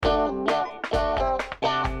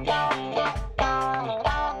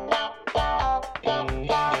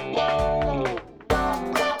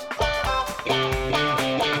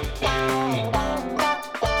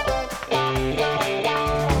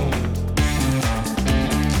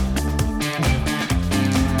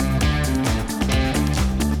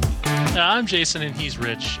I'm Jason and he's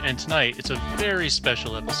Rich, and tonight it's a very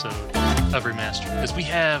special episode of Remastered because we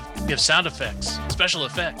have sound effects, special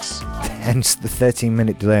effects. Hence the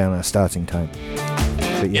 13-minute delay on our starting time.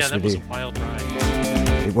 But yes, that was a wild ride.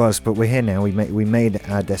 It was, but we're here now. We made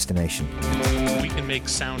our destination. We can make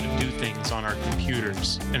sound and do things on our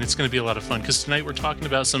computers, and it's going to be a lot of fun because tonight we're talking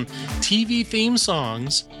about some TV theme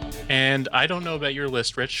songs. And I don't know about your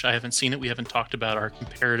list, Rich. I haven't seen it. We haven't talked about our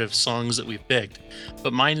comparative songs that we've picked.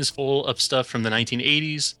 But mine is full of stuff from the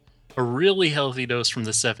 1980s, a really healthy dose from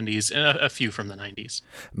the 70s, and a few from the 90s.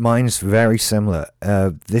 Mine's very similar.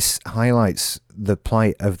 This highlights the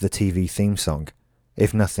plight of the TV theme song,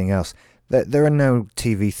 if nothing else. There are no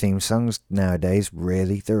TV theme songs nowadays,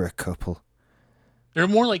 really. There are a couple. They're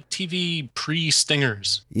more like TV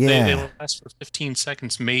pre-stingers. Yeah. They last for 15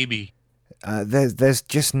 seconds, maybe. There's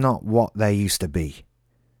just not what they used to be.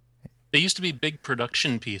 They used to be big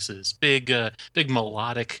production pieces, big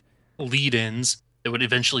melodic lead-ins that would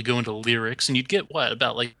eventually go into lyrics, and you'd get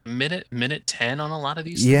about like a minute 10 on a lot of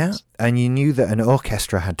these yeah, things. And you knew that an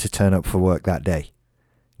orchestra had to turn up for work that day.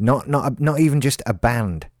 Not even just a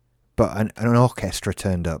band, but an orchestra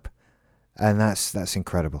turned up, and that's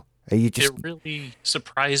incredible. It really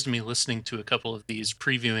surprised me listening to a couple of these,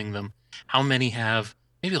 previewing them, how many have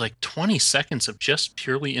maybe like 20 seconds of just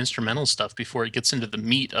purely instrumental stuff before it gets into the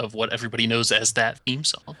meat of what everybody knows as that theme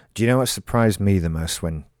song. Do you know what surprised me the most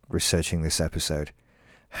when researching this episode?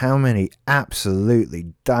 How many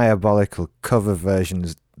absolutely diabolical cover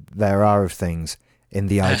versions there are of things in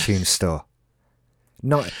the iTunes store.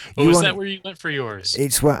 Is that where you went for yours?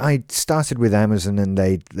 It's where I started with Amazon, and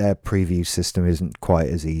their preview system isn't quite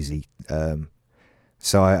as easy.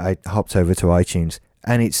 So I hopped over to iTunes,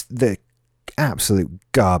 and it's the absolute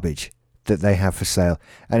garbage that they have for sale,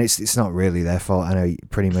 and it's not really their fault. I know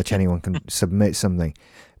pretty much anyone can submit something,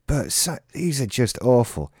 but these are just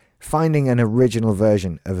awful. Finding an original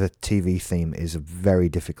version of a TV theme is a very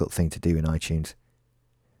difficult thing to do in iTunes.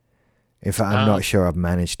 In fact, I'm not sure I've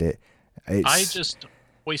managed it. I just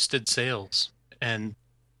hoisted sails and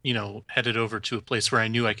headed over to a place where I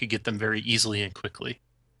knew I could get them very easily and quickly.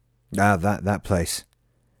 That place.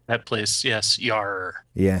 That place, yes, yar.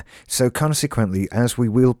 Yeah, so consequently, as we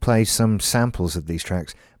will play some samples of these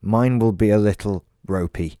tracks, mine will be a little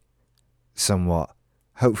ropey, somewhat.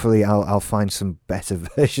 Hopefully I'll find some better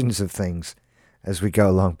versions of things as we go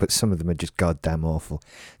along, but some of them are just goddamn awful.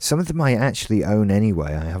 Some of them I actually own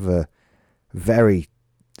anyway. I have a very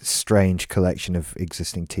strange collection of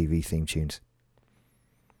existing TV theme tunes.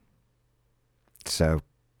 So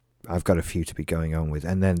I've got a few to be going on with,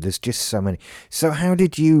 and then there's just so many. So how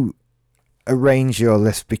did you arrange your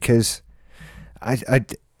list? Because I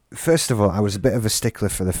first of all, I was a bit of a stickler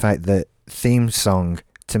for the fact that theme song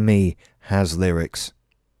to me has lyrics.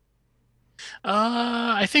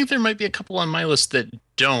 I think there might be a couple on my list that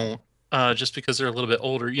don't, just because they're a little bit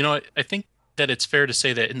older. I think that it's fair to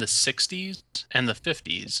say that in the 60s and the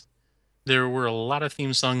 50s, there were a lot of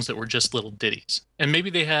theme songs that were just little ditties. And maybe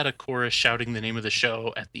they had a chorus shouting the name of the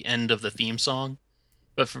show at the end of the theme song.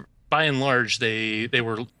 But by and large, they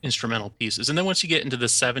were instrumental pieces. And then once you get into the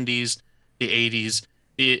 70s, the 80s,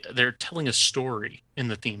 they're telling a story in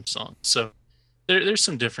the theme song. So there's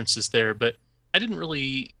some differences there. But I didn't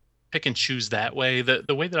really pick and choose that way.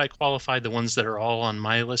 The way that I qualified the ones that are all on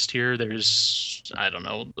my list here, there's, I don't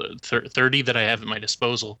know, 30 that I have at my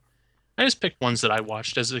disposal. I just picked ones that I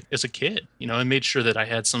watched as a kid, and made sure that I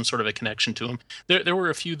had some sort of a connection to them. There were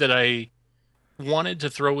a few that I wanted to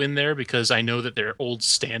throw in there because I know that they're old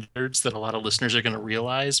standards that a lot of listeners are going to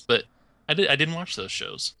realize, but I didn't watch those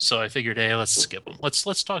shows, so I figured, hey, let's skip them.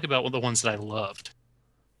 Let's talk about the ones that I loved.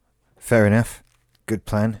 Fair enough. Good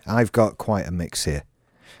plan. I've got quite a mix here.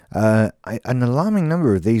 An alarming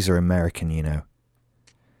number of these are American,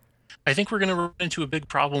 I think we're going to run into a big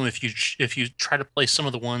problem if you try to play some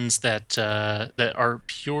of the ones that are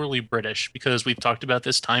purely British, because we've talked about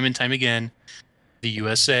this time and time again. The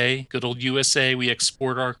USA, good old USA, we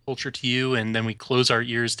export our culture to you, and then we close our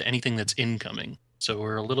ears to anything that's incoming. So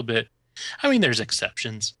we're a little bit, there's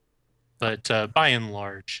exceptions, but by and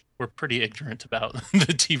large, we're pretty ignorant about the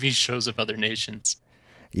TV shows of other nations.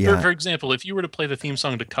 Yeah. For example, if you were to play the theme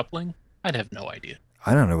song to Coupling, I'd have no idea.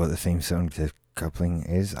 I don't know what the theme song to Coupling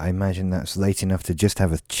is. I imagine that's late enough to just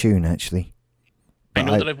have a tune, actually. But I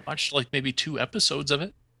know that I've watched like maybe 2 episodes of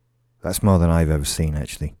it. That's more than I've ever seen,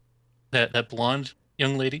 actually. That blonde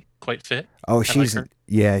young lady, quite fit. Oh, she's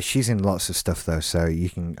in lots of stuff though. So you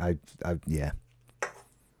can, yeah.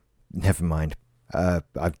 Never mind.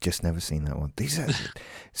 I've just never seen that one. These are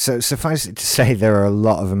so suffice it to say, there are a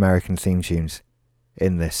lot of American theme tunes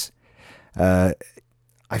in this. I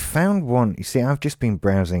found one. You see, I've just been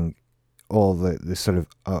browsing all the sort of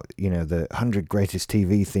the 100 greatest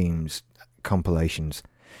TV themes compilations.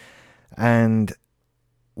 And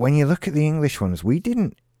when you look at the English ones, we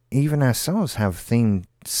didn't even ourselves have theme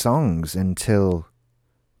songs until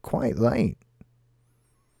quite late.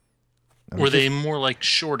 Were they more like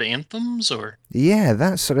short anthems, or? Yeah,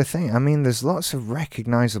 that sort of thing. I mean, there's lots of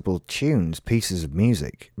recognizable tunes, pieces of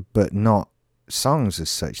music, but not songs as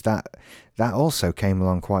such. That also came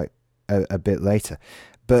along quite a bit later.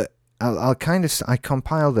 But I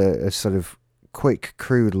compiled a sort of quick,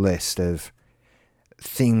 crude list of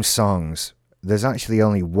theme songs. There's actually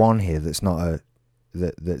only one here that's not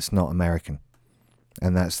American,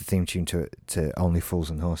 and that's the theme tune to Only Fools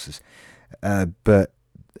and Horses. But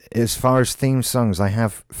as far as theme songs, I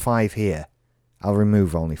have 5 here. I'll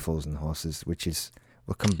remove Only Fools and Horses,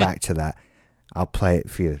 we'll come back to that. I'll play it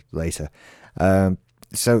for you later.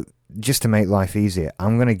 So just to make life easier,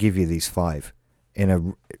 I'm going to give you these 5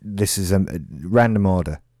 this is a random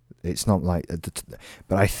order. It's not like,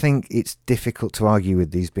 but I think it's difficult to argue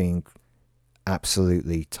with these being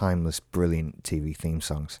absolutely timeless, brilliant TV theme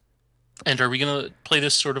songs. And are we going to play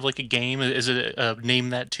this sort of like a game? Is it a name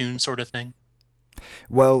that tune sort of thing?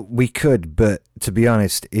 Well, we could, but to be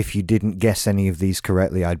honest, if you didn't guess any of these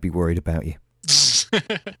correctly, I'd be worried about you.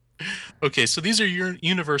 Okay, so these are your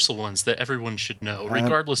universal ones that everyone should know,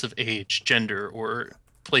 regardless of age, gender, or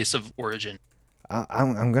place of origin.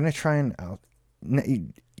 I'm going to try and...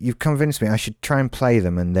 you've convinced me. I should try and play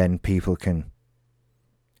them, and then people can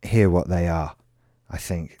hear what they are. I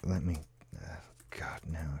think. Let me... God,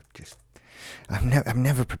 no. I'm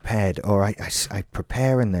never prepared, or I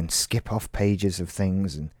prepare and then skip off pages of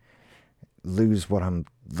things and lose what I'm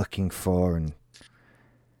looking for. And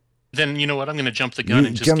then you know what? I'm going to jump the gun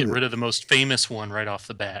and just get rid of the most famous one right off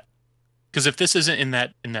the bat. Because if this isn't in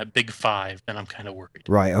that big 5, then I'm kind of worried.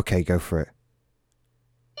 Right. Okay. Go for it.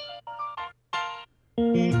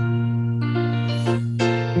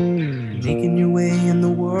 Making your way in the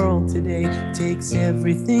world today takes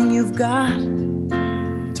everything you've got.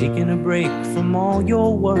 Taking a break from all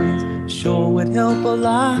your worries sure would help a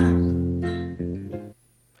lot.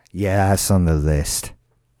 Yeah, that's on the list.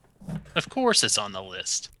 Of course it's on the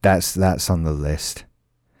list. That's on the list.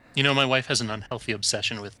 You know, my wife has an unhealthy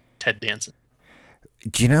obsession with Ted Danson.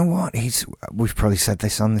 Do you know what? We've probably said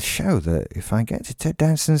this on the show, that if I get to Ted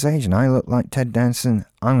Danson's age and I look like Ted Danson,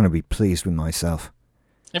 I'm going to be pleased with myself.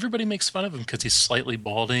 Everybody makes fun of him because he's slightly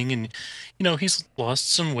balding and, you know, he's lost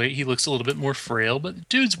some weight. He looks a little bit more frail, but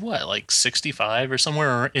dude's what, like 65 or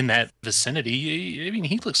somewhere in that vicinity? I mean,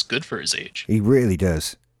 he looks good for his age. He really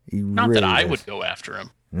does. Not that I would go after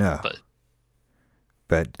him. No.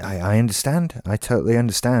 But I understand. I totally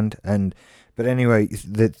understand. But anyway,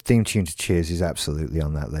 the theme tune to Cheers is absolutely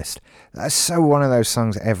on that list. That's so one of those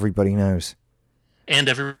songs everybody knows. And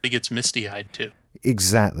everybody gets misty-eyed too.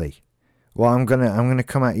 Exactly. Well, I'm gonna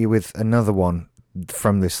come at you with another one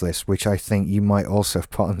from this list, which I think you might also have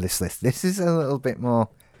put on this list. This is a little bit more...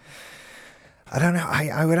 I don't know.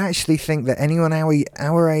 I would actually think that anyone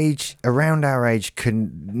our age, around our age,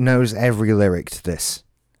 knows every lyric to this.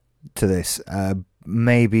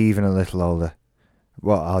 Maybe even a little older.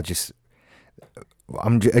 Well,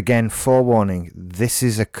 again, forewarning, this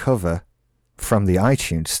is a cover from the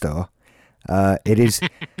iTunes store. It is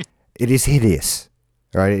hideous.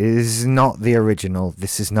 Right, it is not the original.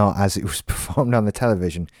 This is not as it was performed on the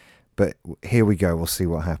television. But here we go. We'll see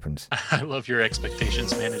what happens. I love your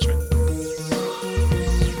expectations management.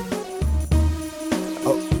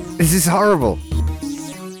 Oh, this is horrible.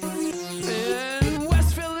 In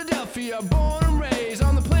West Philadelphia, born and raised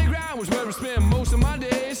on the playground was where I spent most of my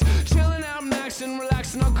days. Chilling out, maxing,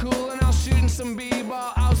 relaxing, all cool, and I was shooting some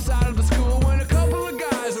b-ball outside of the school when a couple of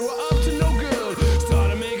guys who were up to no good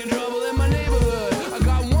started making trouble in my neighborhood. I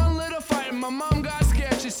got one little fight and my mom got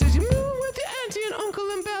scared. She says, "You move with your auntie and uncle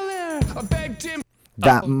in Bel Air." I begged him.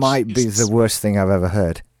 That might be the worst thing I've ever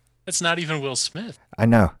heard. That's not even Will Smith. I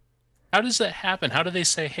know. How does that happen? How do they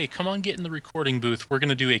say, hey, come on, get in the recording booth. We're going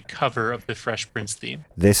to do a cover of the Fresh Prince theme.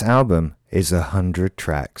 This album is 100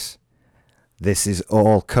 tracks. This is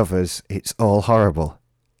all covers. It's all horrible.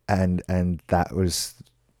 And that was,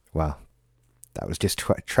 well, that was just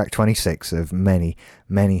track 26 of many,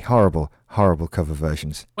 many horrible, horrible cover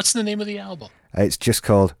versions. What's the name of the album? It's just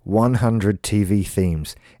called 100 TV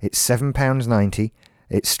Themes. It's £7.90.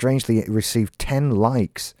 It received 10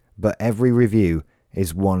 likes, but every review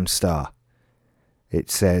is 1 star. It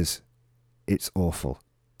says it's awful.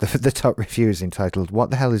 The top review is entitled, "What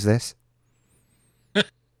the hell is this?"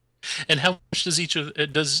 And how much does each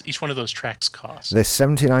one of those tracks cost? There's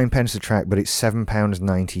 79 pence a track, but it's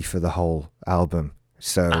 £7.90 for the whole album.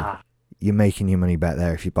 So you're making your money back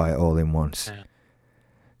there if you buy it all in once. Yeah.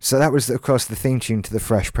 So that was, of course, the theme tune to The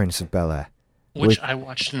Fresh Prince of Bel-Air. Which I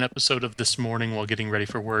watched an episode of this morning while getting ready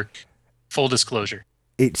for work. Full disclosure.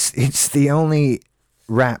 It's the only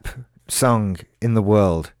rap song in the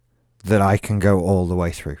world that I can go all the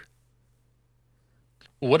way through.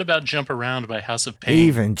 What about Jump Around by House of Pain?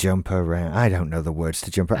 Even Jump Around. I don't know the words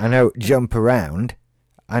to Jump Around. I know Jump Around.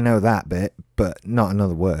 I know that bit, but not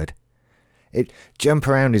another word. Jump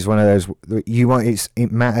Around is one of those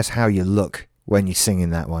it matters how you look when you're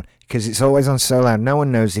singing that one, because it's always on so loud. No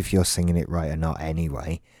one knows if you're singing it right or not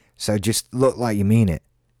anyway. So just look like you mean it,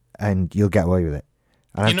 and you'll get away with it.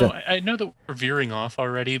 I know that we're veering off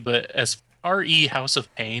already, but as RE House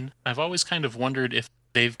of Pain, I've always kind of wondered if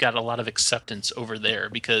they've got a lot of acceptance over there,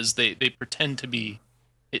 because they pretend to be,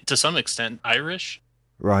 to some extent, Irish.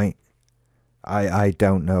 Right. I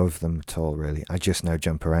don't know of them at all, really. I just know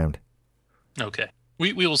Jump Around. Okay.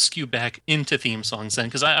 We will skew back into theme songs then,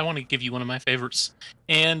 because I want to give you one of my favorites.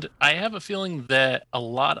 And I have a feeling that a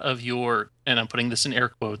lot of your, and I'm putting this in air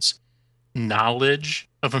quotes, knowledge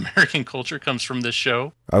of American culture comes from this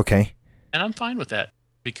show. Okay. And I'm fine with that,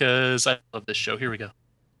 because I love this show. Here we go.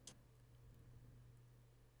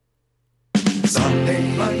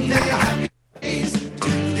 Sunday, Monday, happy days.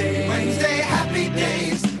 Tuesday, Wednesday, happy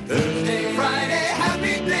days. Thursday, Friday,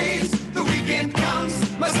 happy days. The weekend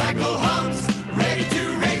comes, my cycle hums, ready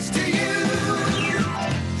to race to you.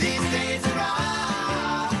 These days are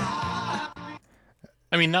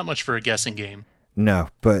I mean, not much for a guessing game. No,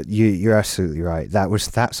 but you're absolutely right.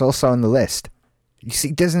 That's also on the list. You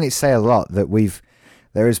see, doesn't it say a lot that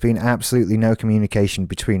there has been absolutely no communication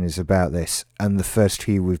between us about this, and the first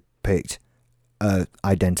few we've picked are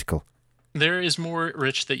identical. There is more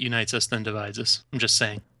rich that unites us than divides us. I'm just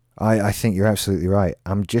saying. I think you're absolutely right.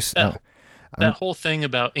 That whole thing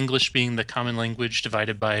about English being the common language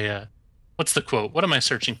divided by what's the quote? What am I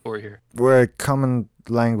searching for here? We're a common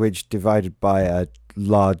language divided by a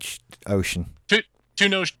large ocean.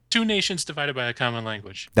 Two nations divided by a common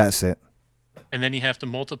language. That's it. And then you have to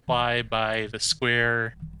multiply by the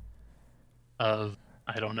square of,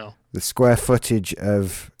 I don't know. The square footage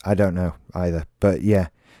of, I don't know either. But yeah,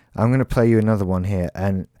 I'm going to play you another one here.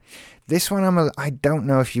 And this one, I don't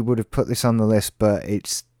know if you would have put this on the list, but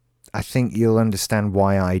I think you'll understand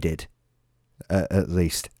why I did, at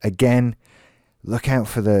least. Again, look out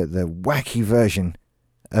for the wacky version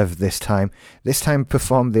of this time. This time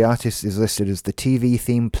performed, the artist is listed as the TV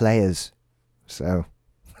theme Players. So,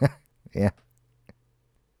 yeah.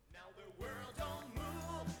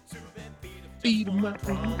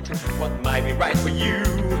 What might be right for you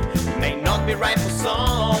may not be right for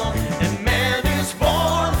some. And man is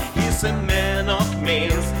born, he's a man of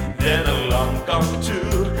means. Then along come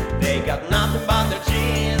two. They got nothing but their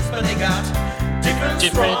genes, but they got different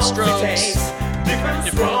strokes to taste. Different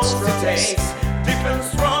strokes to taste. Different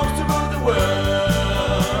strokes to rule the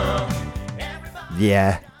world.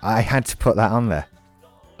 Yeah, I had to put that on there.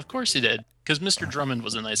 Of course he did, because Mr. Drummond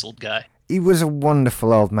was a nice old guy. He was a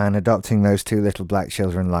wonderful old man adopting those two little black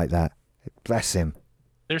children like that. Bless him.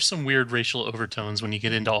 There's some weird racial overtones when you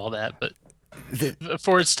get into all that, but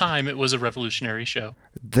for its time, it was a revolutionary show.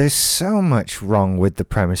 There's so much wrong with the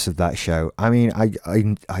premise of that show. I mean,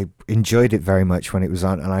 I enjoyed it very much when it was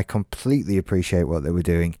on, and I completely appreciate what they were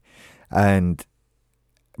doing.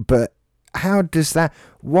 But how does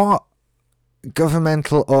what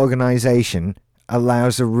governmental organization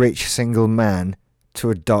allows a rich single man to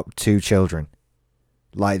adopt two children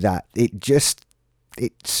like that?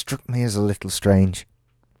 It struck me as a little strange.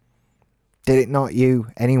 Did it not you?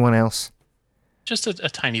 Anyone else? Just a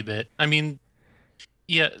tiny bit. I mean,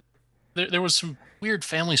 yeah, there was some weird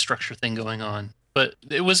family structure thing going on, but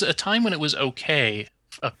it was a time when it was okay,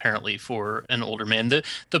 apparently, for an older man. The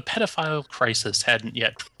pedophile crisis hadn't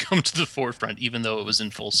yet come to the forefront, even though it was in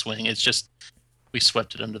full swing. It's just, we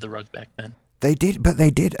swept it under the rug back then. They did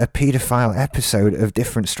a paedophile episode of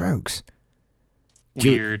Different Strokes.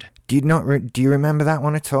 Weird. Do you remember that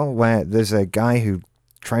one at all? Where there's a guy who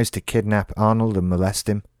tries to kidnap Arnold and molest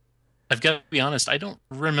him? I've got to be honest, I don't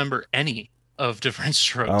remember any of Different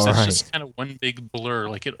Strokes. Oh, It's right. just kind of one big blur.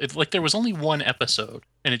 Like like there was only one episode,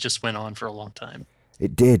 and it just went on for a long time.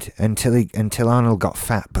 It did until Arnold got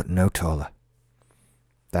fat but no taller.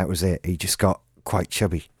 That was it. He just got quite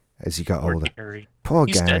chubby as he got Poor older. Gary. Poor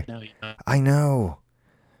He's Gary. dead now, you know. I know,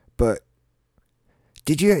 but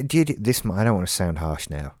did this? I don't want to sound harsh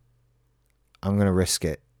now. I'm going to risk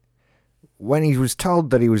it. When he was told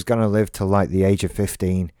that he was going to live till like the age of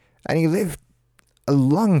 15, and he lived a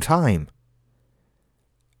long time.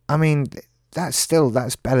 I mean, that's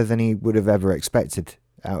better than he would have ever expected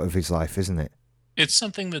out of his life, isn't it? It's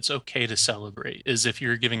something that's okay to celebrate. Is if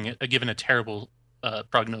you're given a terrible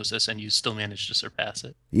prognosis and you still manage to surpass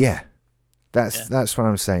it. Yeah, Yeah. that's what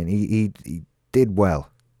I'm saying. He did well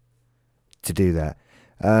to do that.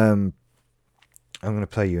 I'm going to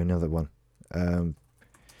play you another one.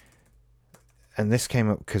 And this came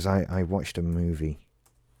up because I watched a movie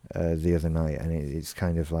the other night, and it's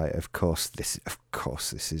kind of like, of course this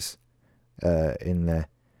is in there.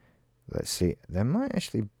 Let's see. There might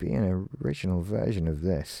actually be an original version of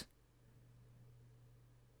this.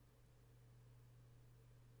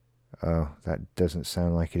 Oh, that doesn't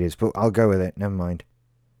sound like it is, but I'll go with it. Never mind.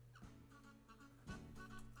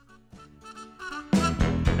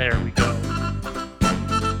 There we go.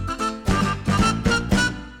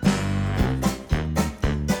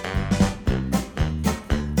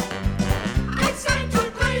 It's time to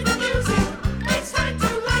play the music. It's time to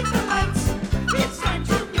light the lights. It's time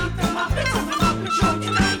to meet the Muppets on the Muppet Show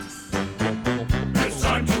tonight. It's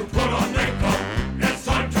time to put on makeup. It's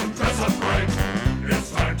time to dress up right.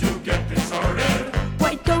 It's time to get things started.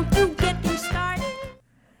 Why don't you get them started?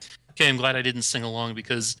 Okay, I'm glad I didn't sing along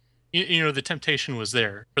because you know the temptation was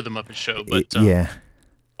there for the Muppet Show, but Yeah.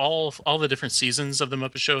 all the different seasons of the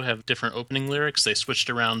Muppet Show have different opening lyrics. They switched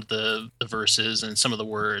around the verses and some of the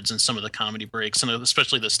words and some of the comedy breaks, and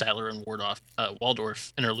especially the Statler and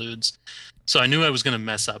Waldorf interludes. So I knew I was going to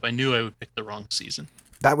mess up. I knew I would pick the wrong season.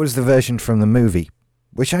 That was the version from the movie,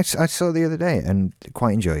 which I saw the other day and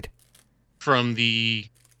quite enjoyed. From the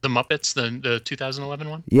Muppets, the 2011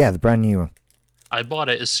 one. Yeah, the brand new one. I bought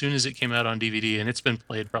it as soon as it came out on DVD, and it's been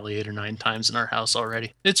played probably 8 or 9 times in our house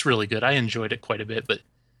already. It's really good. I enjoyed it quite a bit, but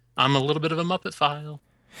I'm a little bit of a Muppet file.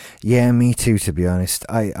 Yeah, me too, to be honest.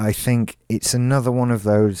 I think it's another one of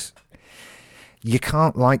those, you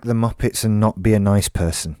can't like the Muppets and not be a nice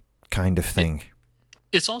person kind of thing.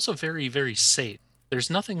 It's also very, very safe. There's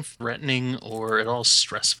nothing threatening or at all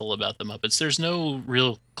stressful about the Muppets. There's no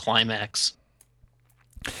real climax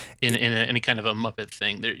in any kind of a Muppet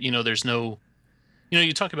thing. There's no,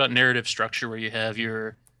 you talk about narrative structure where you have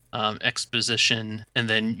your exposition and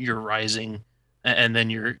then your rising and then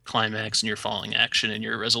your climax and your falling action and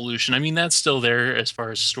your resolution. I mean, that's still there as far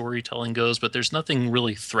as storytelling goes, but there's nothing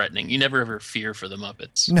really threatening. You never ever fear for the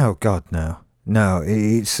Muppets. No, God, no. No,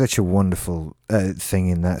 it's such a wonderful thing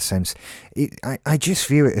in that sense. I just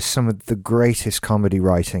view it as some of the greatest comedy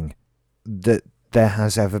writing that there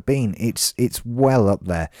has ever been. It's well up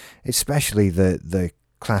there, especially the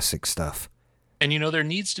classic stuff. And there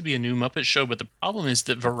needs to be a new Muppet Show, but the problem is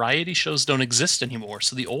that variety shows don't exist anymore,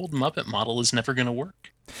 so the old Muppet model is never going to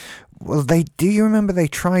work. Well, do you remember they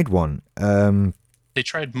tried one? They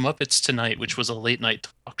tried Muppets Tonight, which was a late-night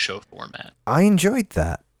talk show format. I enjoyed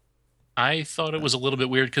that. I thought it was a little bit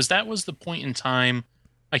weird, because that was the point in time,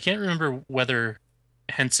 I can't remember whether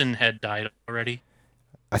Henson had died already.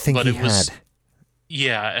 I think he had.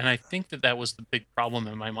 Yeah, and I think that was the big problem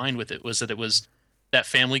in my mind with it, was that it was that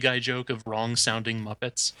Family Guy joke of wrong-sounding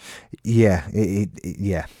Muppets. Yeah,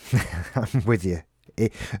 yeah, I'm with you.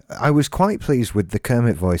 I was quite pleased with the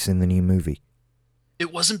Kermit voice in the new movie.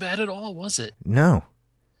 It wasn't bad at all, was it? No.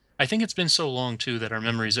 I think it's been so long, too, that our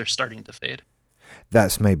memories are starting to fade.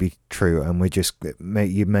 That's maybe true, and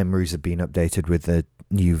your memories have been updated with the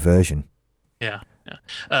new version. Yeah.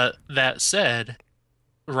 That said,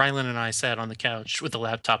 Rylan and I sat on the couch with the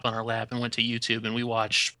laptop on our lap and went to YouTube, and we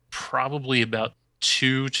watched probably about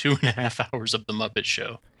 2.5 hours of the Muppet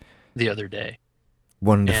Show the other day.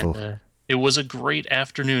 Wonderful. And, it was a great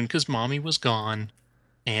afternoon because Mommy was gone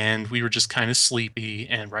and we were just kind of sleepy,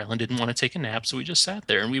 and Rylan didn't want to take a nap, so we just sat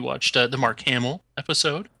there and we watched the Mark Hamill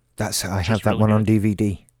episode. I have that one on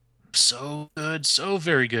DVD. So good, so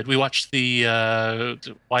very good. We watched the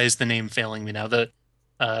why is the name failing me now? The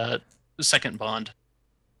second Bond.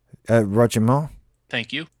 Roger Moore.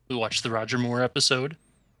 Thank you. We watched the Roger Moore episode.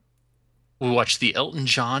 We watched the Elton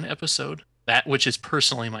John episode, that which is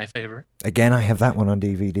personally my favorite. Again, I have that one on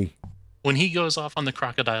DVD. When he goes off on the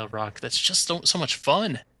Crocodile Rock, that's just so much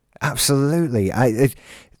fun. Absolutely.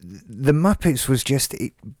 The Muppets was just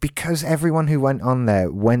because everyone who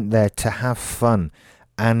went there to have fun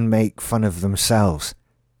and make fun of themselves.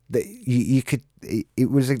 You could. It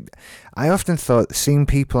was. I often thought seeing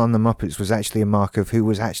people on the Muppets was actually a mark of who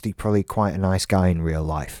was actually probably quite a nice guy in real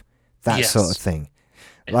life. That sort of thing.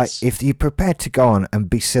 Yes. Like if you're prepared to go on and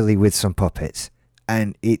be silly with some puppets,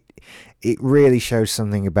 and it really shows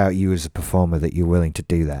something about you as a performer that you're willing to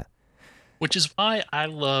do that. Which is why I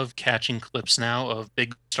love catching clips now of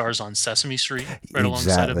big stars on Sesame Street right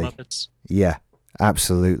alongside of Muppets. Yeah,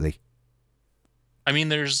 absolutely. I mean,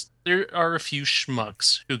 there are a few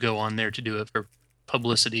schmucks who go on there to do it for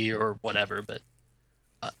publicity or whatever, but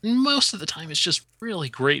Most of the time, it's just really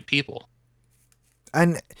great people.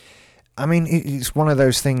 And I mean, it's one of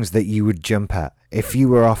those things that you would jump at if you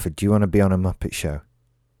were offered. Do you want to be on a Muppet show?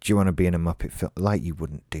 Do you want to be in a Muppet film? Like, you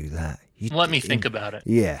wouldn't do that. Let me think about it.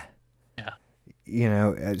 Yeah. Yeah. You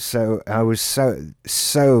know, so I was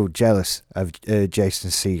so jealous of Jason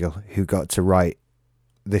Segel, who got to write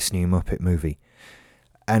this new Muppet movie.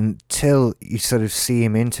 Until you sort of see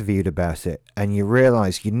him interviewed about it, and you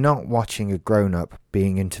realise you're not watching a grown-up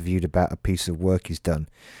being interviewed about a piece of work he's done.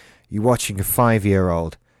 You're watching a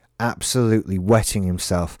 5-year-old absolutely wetting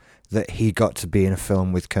himself that he got to be in a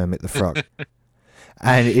film with Kermit the Frog.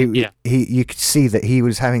 And you could see that he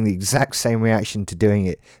was having the exact same reaction to doing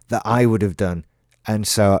it that I would have done. And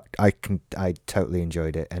so I totally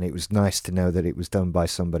enjoyed it. And it was nice to know that it was done by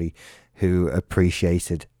somebody who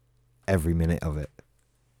appreciated every minute of it.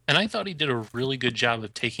 And I thought he did a really good job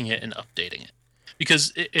of taking it and updating it.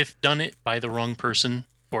 Because if done it by the wrong person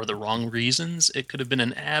for the wrong reasons, it could have been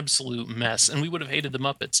an absolute mess. And we would have hated the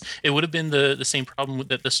Muppets. It would have been the same problem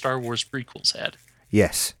that the Star Wars prequels had.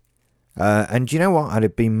 Yes. And you know what? I'd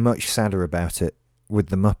have been much sadder about it with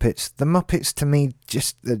the Muppets. The Muppets, to me,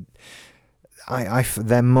 just...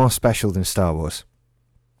 they're more special than Star Wars.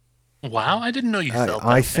 Wow, I didn't know you felt that.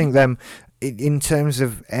 I think them, in terms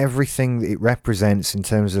of everything it represents, in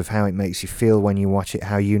terms of how it makes you feel when you watch it,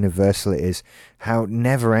 how universal it is, how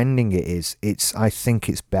never-ending it is, I think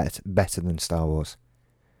it's better than Star Wars.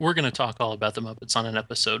 We're going to talk all about the Muppets on an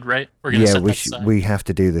episode, right? We're going to set that aside. We have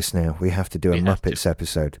to do this now. We have to do a Muppets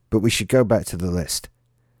episode. But we should go back to the list.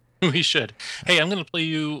 We should. Hey, I'm going to play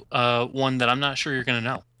you one that I'm not sure you're going to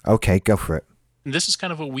know. Okay, go for it. This is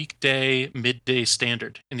kind of a weekday, midday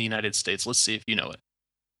standard in the United States. Let's see if you know it.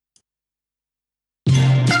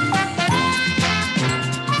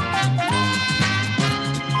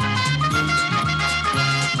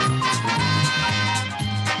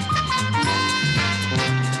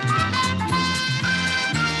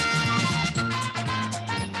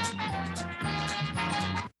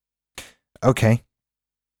 Okay.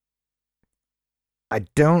 I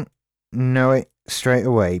don't know it straight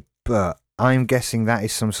away, but I'm guessing that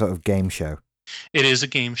is some sort of game show. It is a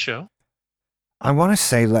game show. I want to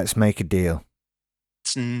say Let's Make a Deal.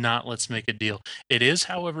 It's not Let's Make a Deal. It is,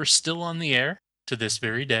 however, still on the air to this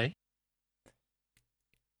very day.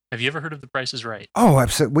 Have you ever heard of The Price is Right? Oh,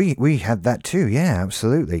 absolutely. We had that too. Yeah,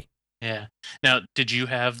 absolutely. Yeah. Now, did you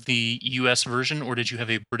have the US version or did you have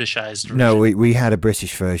a Britishized version? No, we had a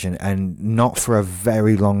British version, and not for a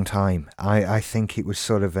very long time. I think it was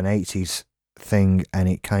sort of an 80s thing, and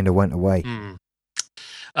it kind of went away.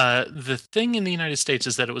 The thing in the United States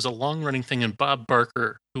is that it was a long-running thing, and Bob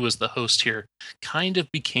Barker, who was the host here, kind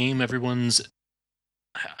of became everyone's,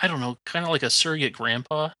 I don't know, kind of like a surrogate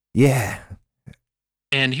grandpa. Yeah.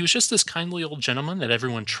 And he was just this kindly old gentleman that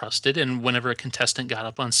everyone trusted, and whenever a contestant got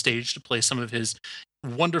up on stage to play some of his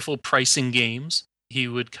wonderful pricing games, he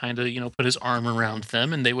would kind of, put his arm around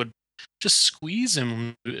them, and they would just squeeze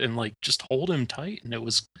him and like just hold him tight. And it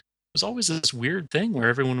was always this weird thing where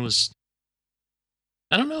everyone was,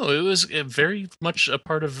 I don't know, it was very much a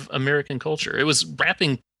part of American culture. It was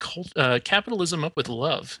wrapping capitalism up with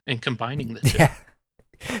love and combining the two. Yeah.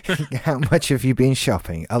 How much have you been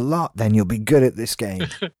shopping? A lot, then you'll be good at this game.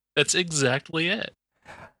 That's exactly it.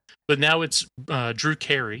 But now it's Drew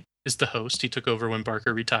Carey is the host. He took over when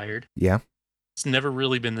Barker retired. Yeah. It's never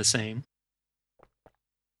really been the same.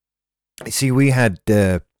 See, we had,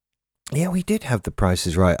 we did have The Price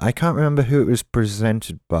is Right. I can't remember who it was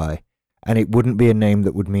presented by, and it wouldn't be a name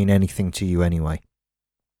that would mean anything to you anyway.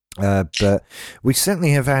 But we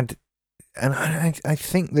certainly have had, and I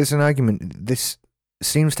think there's an argument, this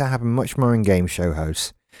seems to happen much more in game show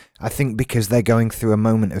hosts. I think because they're going through a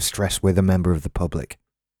moment of stress with a member of the public.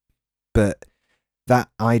 But that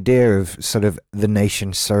idea of sort of the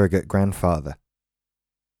nation's surrogate grandfather,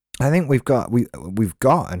 I think we've got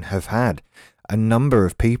and have had a number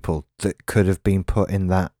of people that could have been put in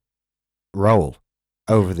that role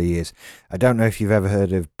over the years. I don't know if you've ever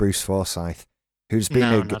heard of Bruce Forsyth, who's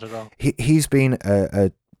been not at all. He's been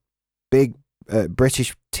a big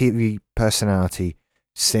British TV personality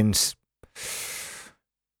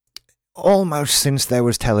almost since there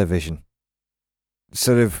was television,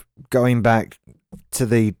 sort of going back to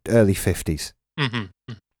the early 50s. Mm-hmm.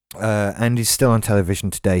 And he's still on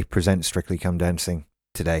television today, presents Strictly Come Dancing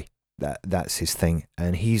today. That's his thing,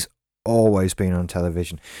 and he's always been on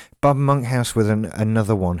television. Bob Monkhouse was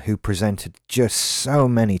another one who presented just so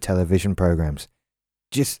many television programs.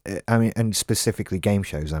 And specifically game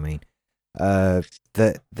shows,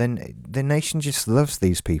 the nation just loves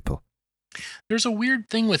these people. There's a weird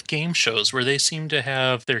thing with game shows where they seem to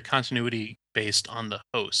have their continuity based on the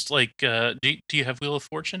host. Like, do you have Wheel of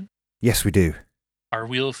Fortune? Yes, we do. Our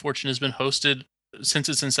Wheel of Fortune has been hosted since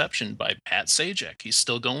its inception by Pat Sajak. He's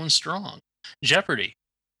still going strong. Jeopardy,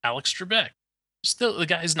 Alex Trebek. Still, the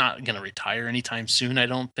guy's not going to retire anytime soon, I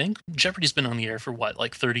don't think. Jeopardy's been on the air for what,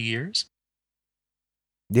 like 30 years?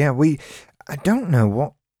 Yeah, I don't know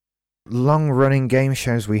what long-running game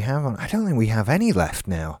shows we have on. I don't think we have any left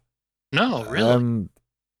now. No, really.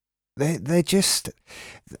 They're just.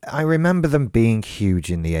 I remember them being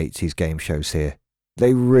huge in the 80s game shows here.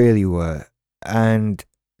 They really were. And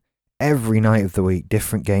every night of the week,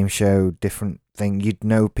 different game show, different thing. You'd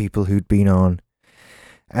know people who'd been on.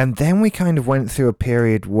 And then we kind of went through a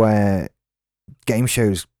period where game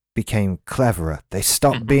shows became cleverer. They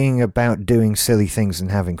stopped being about doing silly things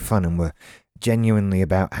and having fun and were genuinely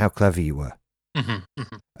about how clever you were.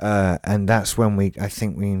 And that's when I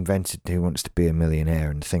think we invented Who Wants to Be a Millionaire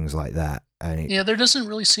and things like that. And Yeah, there doesn't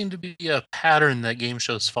really seem to be a pattern that game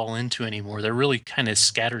shows fall into anymore. They're really kind of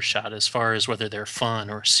scattershot as far as whether they're fun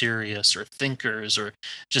or serious or thinkers or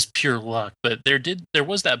just pure luck. But there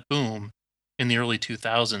was that boom in the early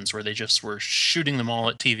 2000s where they just were shooting them all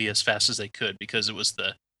at TV as fast as they could because it was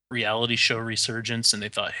the reality show resurgence, and they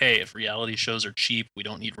thought, hey, if reality shows are cheap, we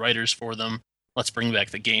don't need writers for them. Let's bring back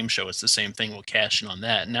the game show. It's the same thing. We'll cash in on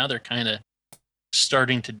that. And now they're kind of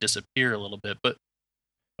starting to disappear a little bit, but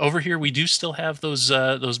over here, we do still have those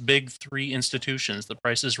big three institutions: The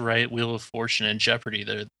Price is Right, Wheel of Fortune, and Jeopardy.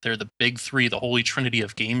 They're the big three, the holy trinity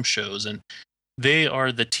of game shows, and they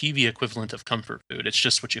are the TV equivalent of comfort food. It's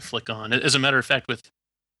just what you flick on. As a matter of fact, with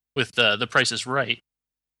The Price is Right,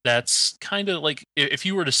 that's kind of like if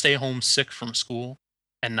you were to stay home sick from school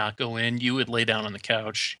and not go in, you would lay down on the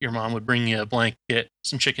couch. Your mom would bring you a blanket,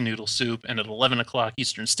 some chicken noodle soup, and at 11 o'clock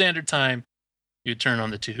Eastern Standard Time, you'd turn on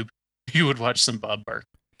the tube. You would watch some Bob Bark.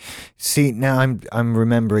 See, now I'm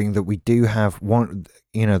remembering that we do have one,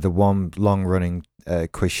 the one long-running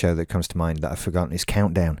quiz show that comes to mind that I've forgotten is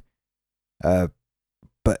Countdown.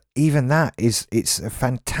 But even that it's a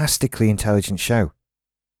fantastically intelligent show.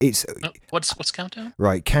 It's what's Countdown?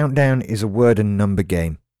 Right, Countdown is a word and number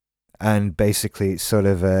game, and basically it's sort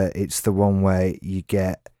of it's the one where you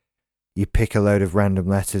pick a load of random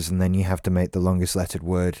letters and then you have to make the longest lettered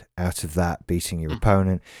word out of that, beating your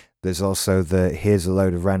opponent. There's also here's a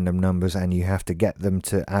load of random numbers and you have to get them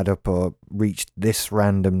to add up or reach this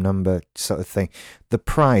random number sort of thing. The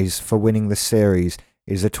prize for winning the series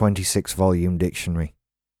is a 26-volume dictionary.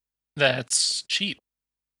 That's cheap.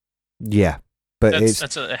 Yeah, but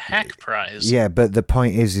that's a hack prize. Yeah, but the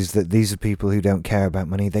point is that these are people who don't care about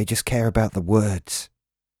money. They just care about the words.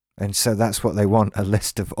 And so that's what they want. A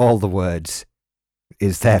list of all the words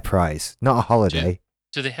is their prize, not a holiday.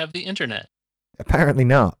 Do they have the internet? Apparently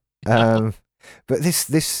not. But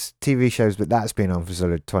this TV shows, but that's been on for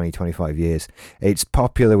sort of 20, 25 years. It's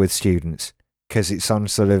popular with students because it's on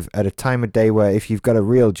sort of at a time of day where if you've got a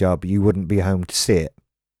real job, you wouldn't be home to see it.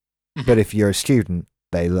 But if you're a student,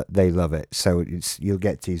 they love it. So you'll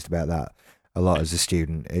get teased about that a lot as a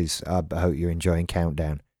student. I hope you're enjoying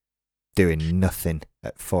Countdown. Doing nothing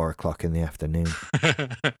at 4 o'clock in the afternoon.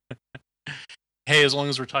 Hey, as long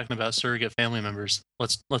as we're talking about surrogate family members,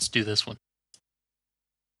 let's do this one.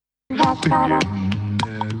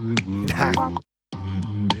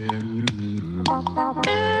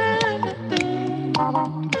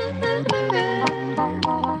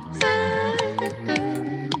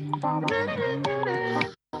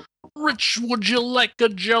 Rich, would you like a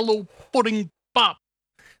Jello pudding pop?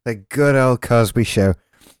 The good old Cosby Show.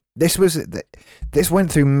 This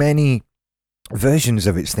went through many versions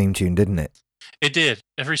of its theme tune, didn't it? It did.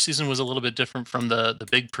 Every season was a little bit different, from the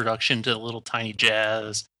big production to the little tiny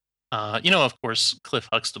jazz. Of course, Cliff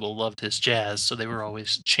Huxtable loved his jazz, so they were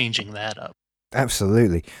always changing that up.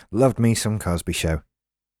 Absolutely. Loved me some Cosby Show.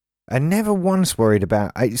 I never once worried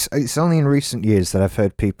about... It's only in recent years that I've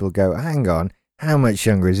heard people go, hang on, how much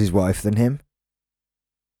younger is his wife than him?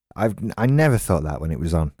 I never thought that when it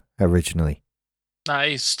was on, originally.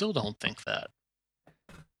 I still don't think that.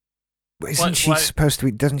 But isn't she supposed to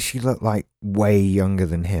be... Doesn't she look like way younger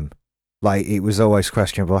than him? Like, it was always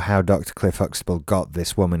questionable how Dr. Cliff Huxtable got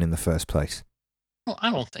this woman in the first place. Well,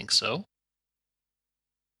 I don't think so.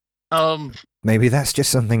 Maybe that's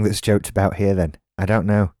just something that's joked about here then. I don't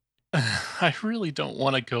know. I really don't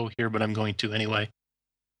want to go here, but I'm going to anyway.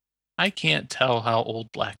 I can't tell how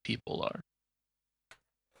old black people are.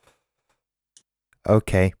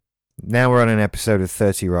 Okay. Now we're on an episode of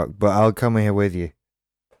 30 Rock, but I'll come here with you.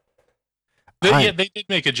 They did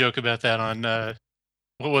make a joke about that on,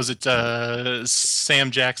 what was it, Sam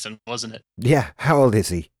Jackson, wasn't it? Yeah, how old is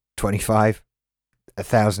he? 25,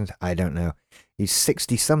 1,000. I don't know. He's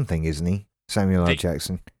 60 something, isn't he? Samuel L.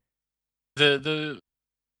 Jackson. The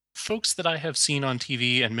folks that I have seen on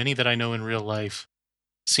TV and many that I know in real life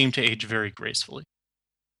seem to age very gracefully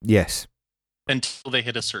Yes. until they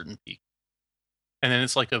hit a certain peak. And then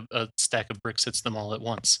it's like a stack of bricks hits them all at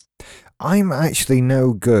once. I'm actually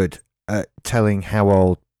no good at telling how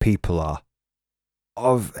old people are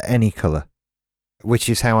of any colour, which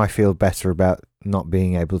is how I feel better about not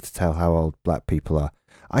being able to tell how old black people are.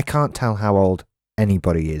 I can't tell how old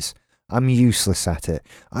anybody is. I'm useless at it.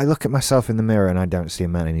 I look at myself in the mirror and I don't see a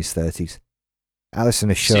man in his 30s.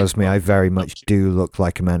 Alison assures me I very much do look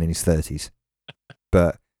like a man in his 30s.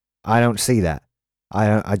 But I don't see that.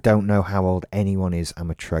 I don't know how old anyone is. I'm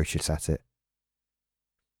atrocious at it.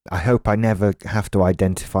 I hope I never have to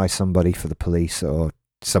identify somebody for the police or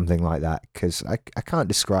something like that, because I can't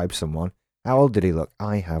describe someone. How old did he look?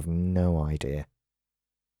 I have no idea.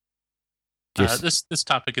 This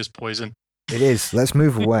topic is poison. It is. Let's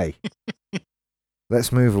move away.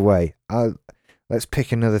 Let's move away. Let's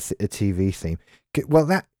pick another a TV theme.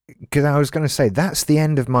 Well, because I was going to say, that's the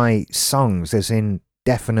end of my songs, as in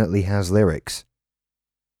definitely has lyrics.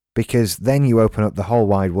 Because then you open up the whole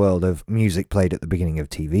wide world of music played at the beginning of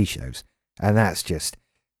TV shows. And there's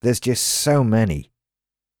just so many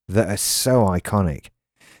that are so iconic.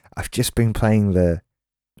 I've just been playing the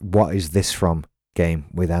What Is This From game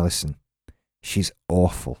with Alison. She's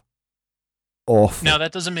awful. Awful. Now,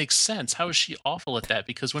 that doesn't make sense. How is she awful at that?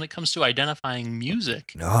 Because when it comes to identifying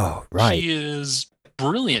music, oh, right. she is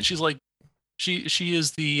brilliant. She's like, she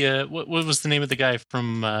is the, what was the name of the guy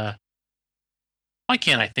from, why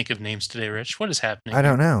can't I think of names today, Rich? What is happening? I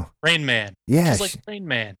don't know. Rain Man. Yeah. She's like Rain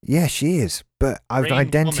Man. Yeah, she is. But I've Rain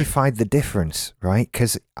identified the difference, right?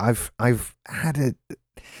 Because I've had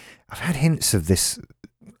hints of this,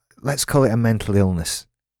 let's call it a mental illness,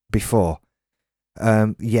 before.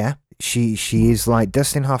 Yeah, she is like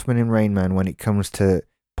Dustin Hoffman in Rain Man when it comes to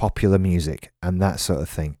popular music and that sort of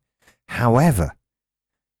thing. However,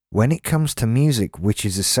 when it comes to music which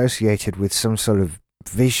is associated with some sort of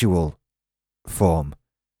visual form,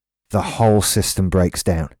 the whole system breaks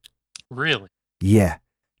down. Really? Yeah.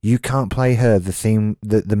 You can't play her the theme,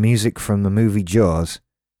 the music from the movie Jaws,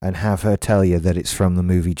 and have her tell you that it's from the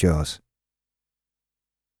movie Jaws.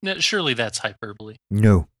 Now, surely that's hyperbole.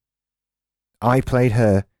 No. I played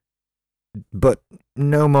her, but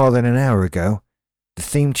no more than an hour ago, the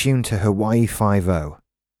theme tune to Hawaii 5-0.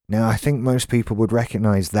 Now, I think most people would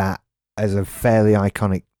recognize that as a fairly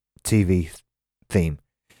iconic TV theme.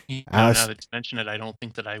 Now that you mention it, I don't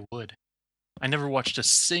think that I would. I never watched a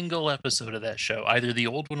single episode of that show, either the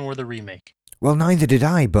old one or the remake. Well, neither did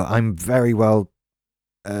I, but I'm very well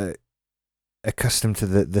accustomed to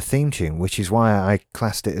the theme tune, which is why I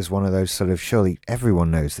classed it as one of those sort of, surely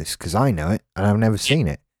everyone knows this, because I know it, and I've never seen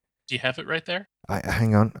it. Do you have it right there?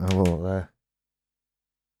 Hang on, I will.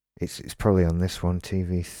 It's probably on this one,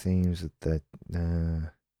 TV themes.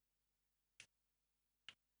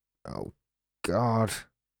 Oh, God.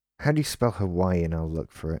 How do you spell Hawaiian? I'll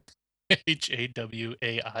look for it. Hawaii.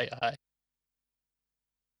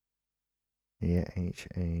 Yeah,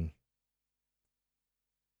 H-A...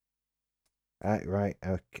 right,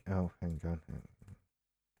 okay. Oh, hang on.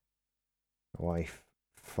 Hawaii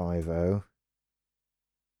 5-0.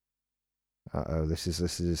 Uh-oh, this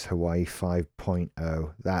is Hawaii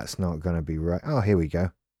 5.0. That's not going to be right. Oh, here we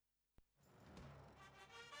go.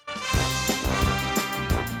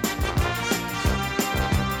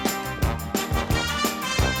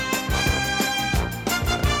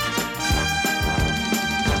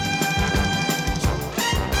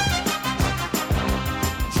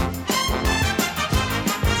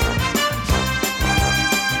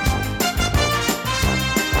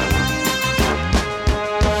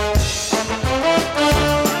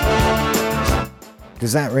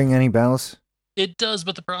 Does that ring any bells? It does,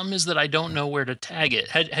 but the problem is that I don't know where to tag it.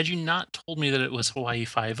 Had you not told me that it was Hawaii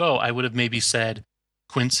 5-0, I would have maybe said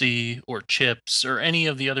Quincy or Chips or any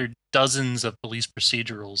of the other dozens of police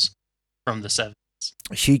procedurals from the 70s.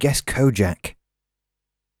 She guessed Kojak.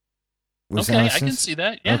 Okay, I can see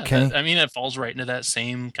that. Yeah, okay. It falls right into that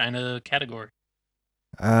same kind of category.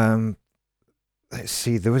 Let's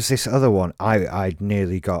see. There was this other one. I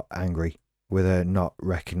nearly got angry with her not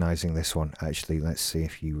recognizing this one. Actually, let's see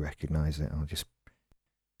if you recognize it. I'll just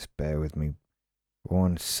bear with me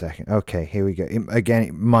 1 second. Okay, here we go. Again,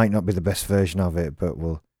 it might not be the best version of it, but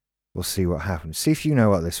we'll see what happens. See if you know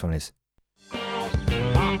what this one is. It's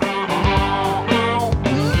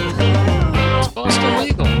Boston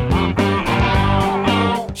Legal.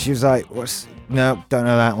 She was like, "What's? No, don't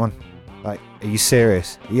know that one." Like, are you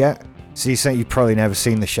serious? Yeah. So you say you've probably never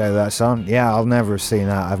seen the show that's on? Yeah, I'll never have seen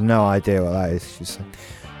that. I have no idea what that is. She's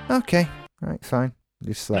like, okay, right, fine.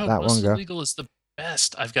 Just let No, that one Busted go. Legal is the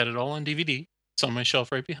best. I've got it all on DVD. It's on my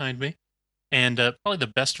shelf right behind me. And probably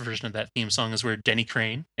the best version of that theme song is where Denny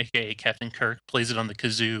Crane, aka Captain Kirk, plays it on the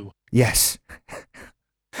kazoo. Yes.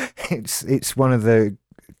 It's one of the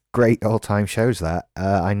great all-time shows that.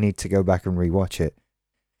 I need to go back and rewatch it.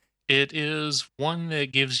 It is one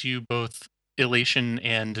that gives you both elation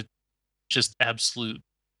and just absolute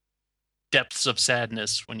depths of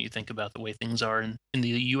sadness when you think about the way things are in the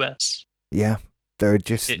U.S. Yeah, they're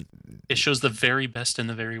just... It shows the very best and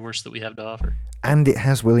the very worst that we have to offer. And it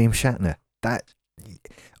has William Shatner. That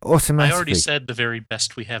automatically... I already said the very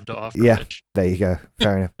best we have to offer. Yeah, Rich. there you go.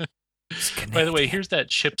 Fair enough. By the way, here's that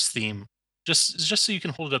Chips theme. Just so you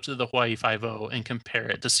can hold it up to the Hawaii Five-0 and compare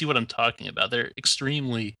it to see what I'm talking about. They're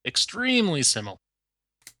extremely, extremely similar.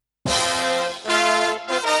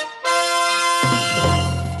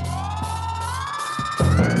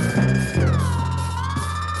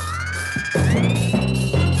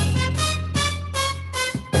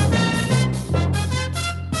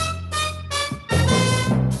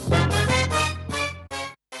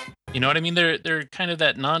 You know what I mean? They're kind of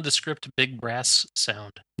that nondescript big brass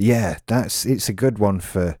sound. Yeah, it's a good one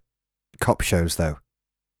for cop shows, though.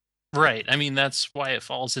 Right. I mean, that's why it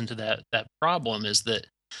falls into that problem is that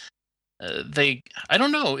I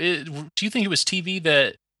don't know. Do you think it was TV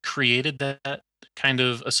that created that kind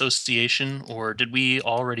of association, or did we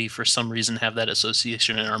already, for some reason, have that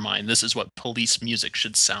association in our mind? This is what police music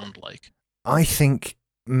should sound like. I think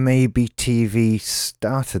maybe TV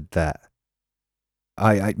started that.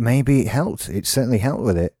 I maybe it helped. It certainly helped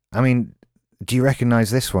with it. I mean, do you recognize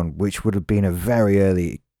this one, which would have been a very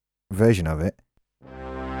early version of it?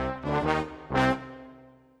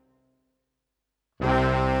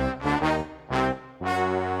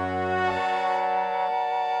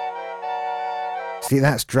 See,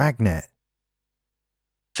 that's Dragnet.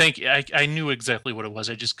 Thank you. I knew exactly what it was.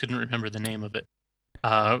 I just couldn't remember the name of it.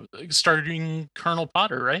 Starring Colonel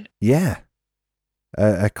Potter, right? Yeah,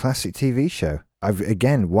 a classic TV show.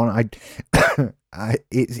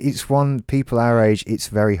 It's one people our age. It's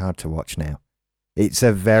very hard to watch now. It's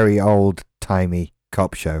a very old timey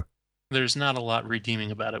cop show. There's not a lot redeeming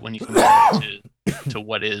about it when you compare it to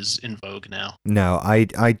what is in vogue now. No, I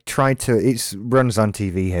tried to. It runs on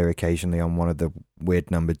TV here occasionally on one of the weird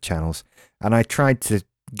numbered channels, and I tried to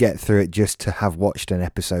get through it just to have watched an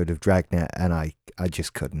episode of Dragnet, and I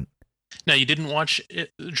just couldn't. Now, you didn't watch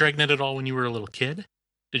Dragnet at all when you were a little kid?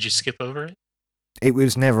 Did you skip over it? It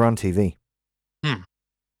was never on TV.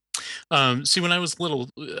 See, when I was little,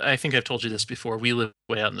 I think I've told you this before, we lived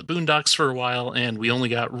way out in the boondocks for a while, and we only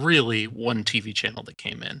got really one TV channel that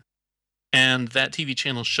came in. And that TV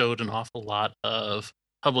channel showed an awful lot of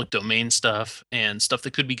public domain stuff and stuff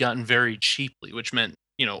that could be gotten very cheaply, which meant,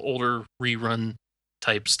 older rerun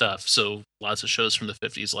type stuff. So lots of shows from the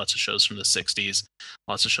 50s, lots of shows from the 60s,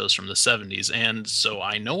 lots of shows from the 70s. And so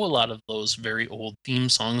I know a lot of those very old theme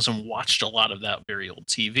songs and watched a lot of that very old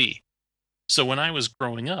TV. So when I was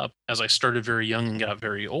growing up, as I started very young and got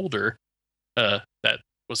very older, that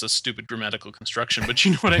was a stupid grammatical construction, but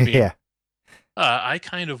you know what I mean? Yeah. I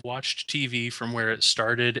kind of watched TV from where it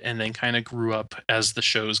started and then kind of grew up as the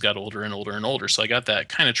shows got older and older and older. So I got that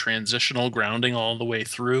kind of transitional grounding all the way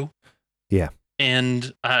through. Yeah.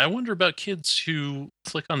 And I wonder about kids who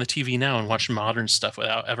flick on the TV now and watch modern stuff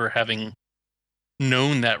without ever having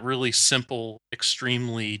known that really simple,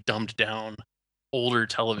 extremely dumbed down older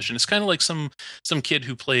television. It's kind of like some kid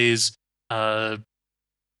who plays Mario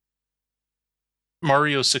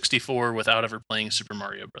 64 without ever playing Super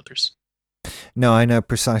Mario Brothers. No, I know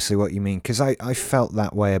precisely what you mean, because I felt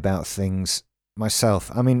that way about things myself.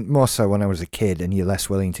 I mean, more so when I was a kid and you're less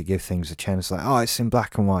willing to give things a chance, like, oh, it's in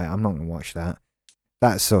black and white, I'm not going to watch that.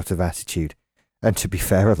 That sort of attitude. And to be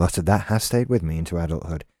fair, a lot of that has stayed with me into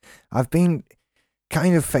adulthood. I've been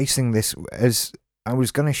kind of facing this as I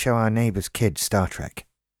was going to show our neighbour's kid Star Trek,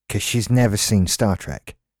 because she's never seen Star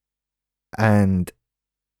Trek. And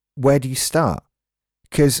where do you start?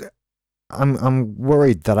 Because I'm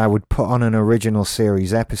worried that I would put on an original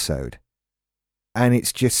series episode, and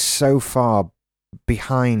it's just so far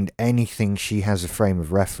behind anything she has a frame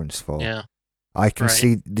of reference for. Yeah. I can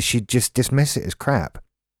see she'd just dismiss it as crap.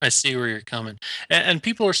 I see where you're coming. And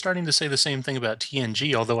people are starting to say the same thing about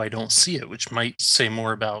TNG, although I don't see it, which might say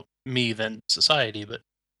more about me than society. But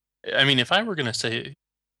I mean, if I were going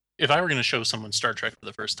to show someone Star Trek for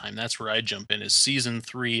the first time, that's where I jump in, is season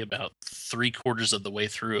 3, about 3/4 of the way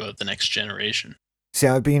through of The Next Generation. See,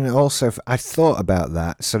 I thought about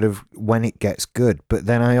that sort of when it gets good, but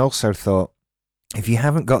then I also thought if you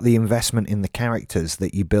haven't got the investment in the characters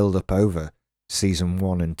that you build up over season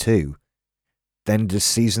 1 and 2, then does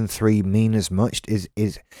season 3 mean as much?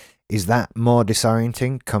 Is that more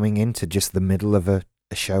disorienting coming into just the middle of a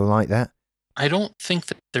show like that? I don't think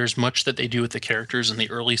that there's much that they do with the characters in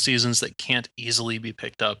the early seasons that can't easily be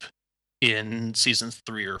picked up in season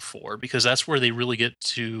 3 or 4, because that's where they really get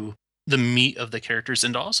to the meat of the characters,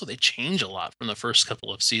 and also they change a lot from the first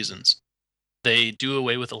couple of seasons. They do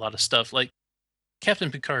away with a lot of stuff, like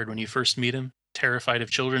Captain Picard, when you first meet him, terrified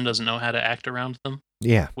of children, doesn't know how to act around them,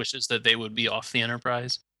 Yeah. wishes that they would be off the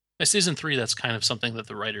Enterprise. By season 3, that's kind of something that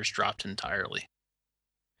the writers dropped entirely.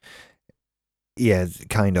 Yeah,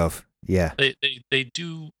 kind of. Yeah. They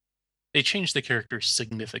change the characters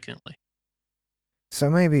significantly. So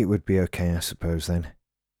maybe it would be okay, I suppose, then.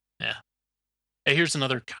 Yeah. Hey, here's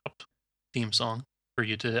another cop theme song for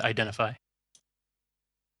you to identify.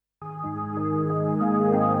 A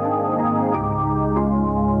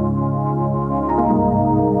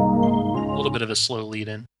little bit of a slow lead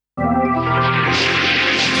in. We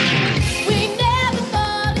never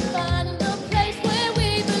thought of finding a place where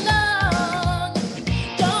we belong.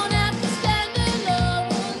 Don't have to stand alone,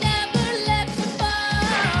 we'll never let you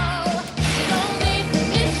fall. Don't need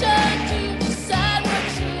permission to decide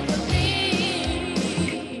what you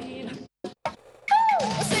believe. I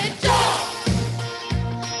said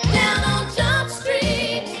jump down on Jump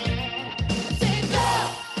Street. I said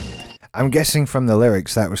jump. I'm guessing from the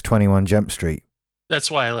lyrics that was 21 Jump Street. That's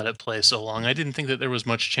why I let it play so long. I didn't think that there was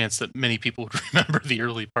much chance that many people would remember the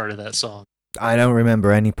early part of that song. I don't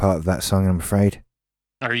remember any part of that song, I'm afraid.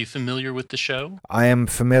 Are you familiar with the show? I am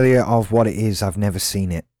familiar of what it is. I've never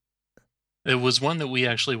seen it. It was one that we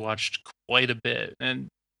actually watched quite a bit, and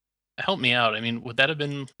help me out. I mean, would that have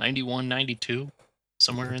been 91, 92?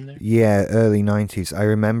 Somewhere in there? Yeah, early 90s. I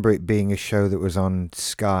remember it being a show that was on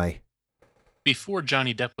Sky. Before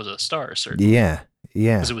Johnny Depp was a star, certainly. Yeah,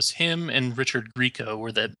 yeah. Because it was him and Richard Grieco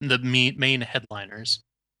were the main headliners.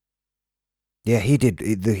 Yeah, he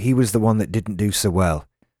did. He was the one that didn't do so well.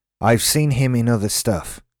 I've seen him in other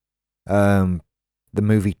stuff. The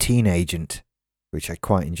movie Teen Agent, which I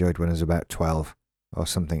quite enjoyed when I was about 12 or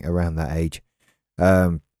something around that age.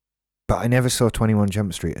 But I never saw 21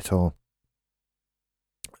 Jump Street at all.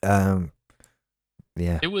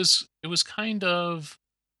 Yeah. It was kind of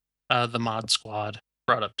the Mod Squad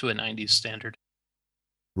brought up to a 90s standard.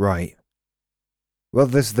 Right. Well,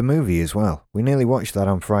 there's the movie as well. We nearly watched that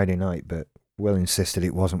on Friday night, but Will insisted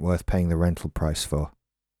it wasn't worth paying the rental price for.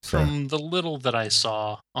 So. From the little that I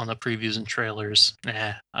saw on the previews and trailers,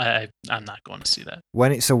 I'm not going to see that.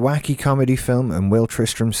 When it's a wacky comedy film and Will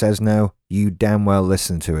Tristram says no, you damn well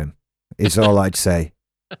listen to him. Is all I'd say.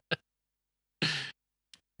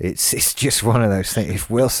 It's just one of those things. If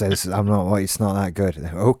Will says it's not that good,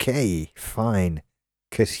 then okay, fine,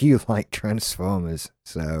 because you like Transformers.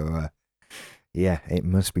 So yeah, it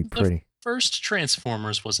must be pretty. The first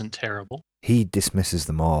Transformers wasn't terrible. He dismisses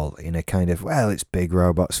them all in a kind of, well, it's big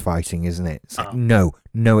robots fighting, isn't it? It's like, no,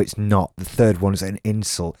 it's not. The third one is an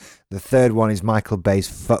insult. The third one is Michael Bay's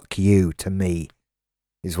 "fuck you" to me,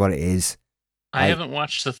 is what it is. I haven't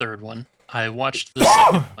watched the third one. I watched the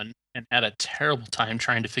second one and had a terrible time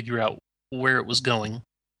trying to figure out where it was going.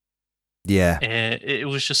 Yeah. And it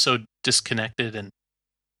was just so disconnected and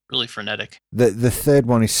really frenetic. The third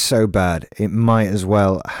one is so bad, it might as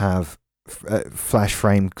well have flash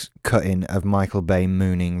frame cutting of Michael Bay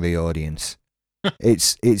mooning the audience.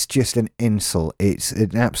 It's just an insult. It's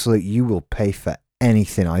an absolute, you will pay for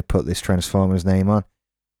anything I put this Transformers name on.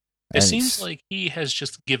 It seems like he has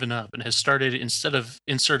just given up and has started, instead of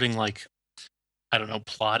inserting, like, I don't know,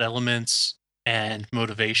 plot elements and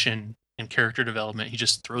motivation and character development, he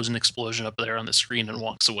just throws an explosion up there on the screen and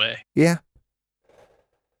walks away. Yeah.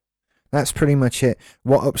 That's pretty much it.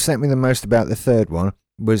 What upset me the most about the third one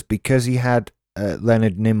was because he had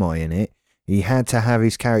Leonard Nimoy in it, he had to have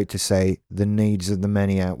his character say, the needs of the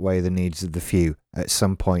many outweigh the needs of the few at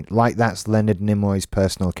some point. Like that's Leonard Nimoy's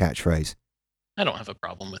personal catchphrase. I don't have a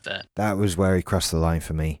problem with that. That was where he crossed the line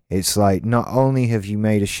for me. It's like, not only have you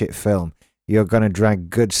made a shit film, you're going to drag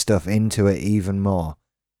good stuff into it even more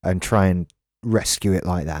and try and rescue it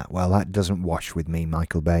like that. Well, that doesn't wash with me,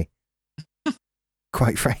 Michael Bay.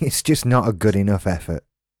 Quite frankly, it's just not a good enough effort.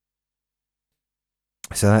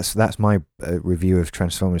 So that's my review of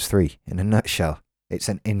Transformers 3 in a nutshell. It's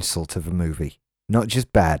an insult of a movie. Not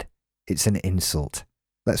just bad, it's an insult.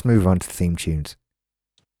 Let's move on to theme tunes.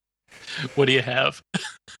 What do you have?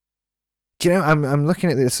 Do you know, I'm looking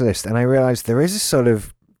at this list and I realise there is a sort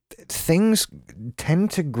of things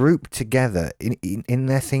tend to group together in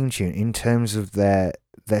their theme tune in terms of their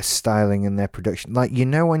their styling and their production. Like, you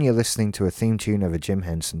know, when you're listening to a theme tune of a Jim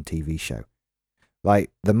Henson TV show,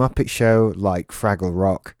 like The Muppet Show, like Fraggle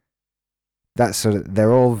Rock, that sort of,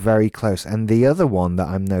 they're all very close. And the other one that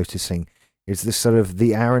I'm noticing is the sort of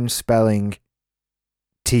the Aaron Spelling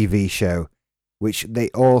TV show, which they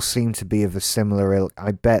all seem to be of a similar ilk.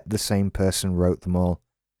 I bet the same person wrote them all.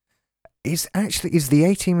 Is the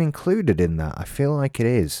A-Team included in that? I feel like it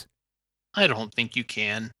is. I don't think you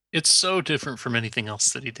can. It's so different from anything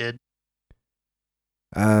else that he did.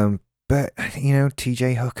 But, you know,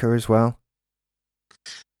 TJ Hooker as well.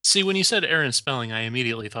 See, when you said Aaron Spelling, I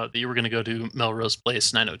immediately thought that you were going to go to Melrose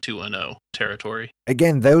Place 90210 territory.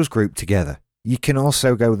 Again, those group together. You can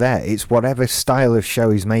also go there. It's whatever style of show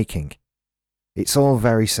he's making. It's all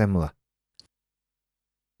very similar.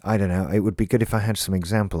 I don't know. It would be good if I had some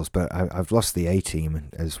examples, but I've lost the A-Team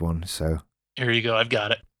as one, so... Here you go. I've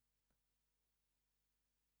got it.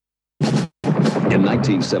 In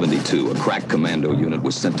 1972, a crack commando unit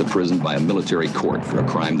was sent to prison by a military court for a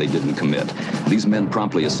crime they didn't commit. These men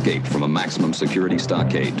promptly escaped from a maximum security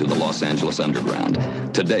stockade to the Los Angeles underground.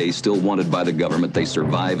 Today, still wanted by the government, they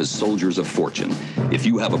survive as soldiers of fortune. If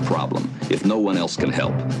you have a problem, if no one else can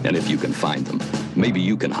help, and if you can find them, maybe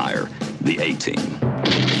you can hire the A-Team.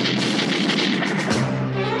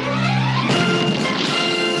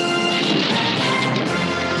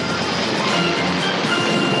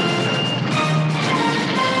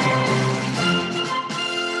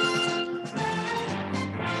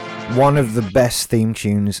 One of the best theme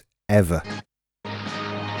tunes ever. And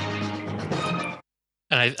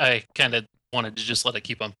I kind of wanted to just let it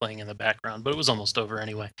keep on playing in the background, but it was almost over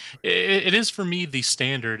anyway. It is, for me, the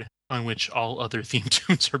standard on which all other theme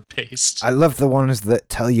tunes are based. I love the ones that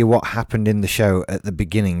tell you what happened in the show at the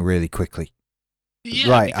beginning really quickly. Yeah,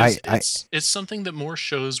 right, because it's something that more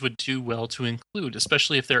shows would do well to include,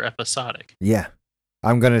 especially if they're episodic. Yeah.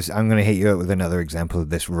 I'm gonna hit you up with another example of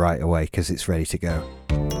this right away because it's ready to go.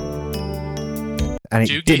 And it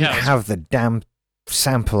Doogie didn't Howser. have the damn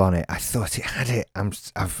sample on it. I thought it had it.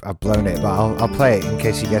 I've blown it, but I'll play it in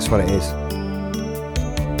case you guess what it is.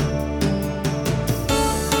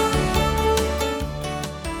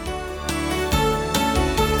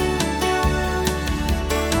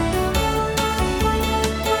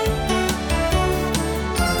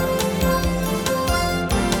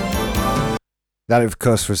 That, of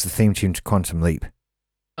course, was the theme tune to Quantum Leap.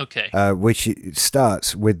 Okay. Which it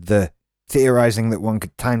starts with the theorizing that one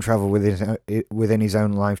could time travel within his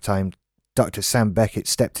own lifetime. Dr. Sam Beckett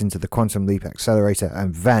stepped into the Quantum Leap accelerator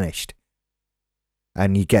and vanished.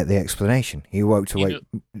 And you get the explanation. He woke to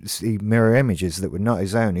see mirror images that were not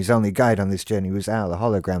his own. His only guide on this journey was Al, the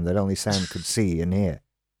hologram that only Sam could see and hear.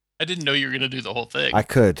 I didn't know you were going to do the whole thing. I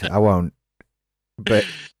could. I won't. But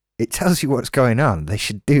it tells you what's going on. They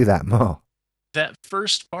should do that more. That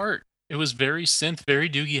first part, it was very synth, very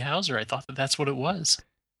Doogie Howser. I thought that that's what it was.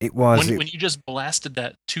 It was. When you just blasted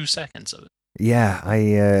that 2 seconds of it. Yeah,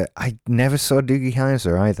 I never saw Doogie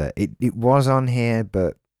Howser either. It was on here,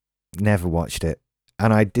 but never watched it.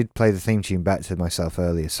 And I did play the theme tune back to myself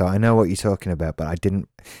earlier, so I know what you're talking about, but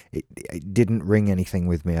it didn't ring anything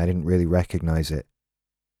with me. I didn't really recognize it.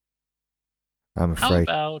 I'm afraid.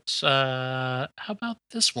 How about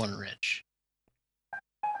this one, Rich?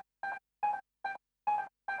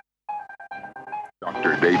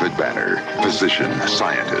 Dr. David Banner, physician,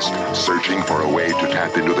 scientist, searching for a way to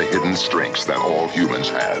tap into the hidden strengths that all humans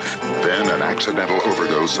have. Then an accidental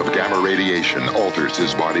overdose of gamma radiation alters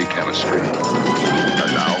his body chemistry.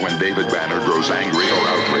 And now when David Banner grows angry or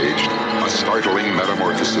outraged, a startling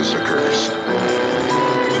metamorphosis occurs.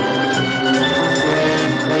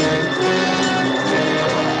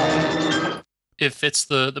 It fits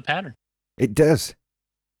the pattern. It does.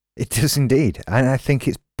 It does indeed. And I think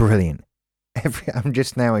it's brilliant. I'm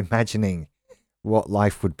just now imagining what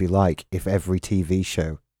life would be like if every TV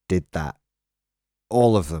show did that.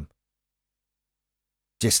 All of them.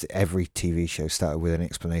 Just every TV show started with an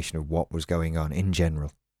explanation of what was going on in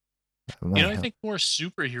general. I think more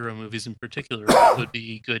superhero movies in particular would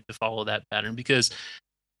be good to follow that pattern because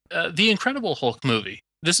the Incredible Hulk movie,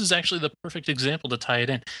 this is actually the perfect example to tie it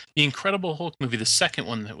in. The Incredible Hulk movie, the second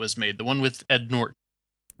one that was made, the one with Ed Norton.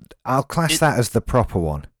 I'll class that as the proper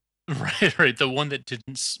one. Right. The one that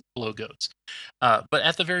didn't blow goats. But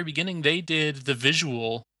at the very beginning, they did the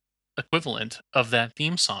visual equivalent of that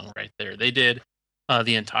theme song right there. They did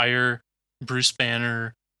the entire Bruce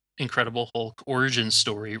Banner Incredible Hulk origin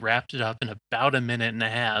story, wrapped it up in about a minute and a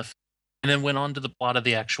half, and then went on to the plot of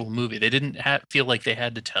the actual movie. They didn't feel like they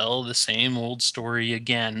had to tell the same old story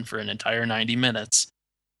again for an entire 90 minutes.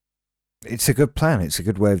 It's a good plan. It's a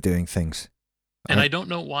good way of doing things. And I don't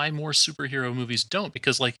know why more superhero movies don't,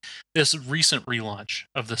 because like this recent relaunch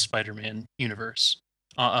of the Spider-Man universe,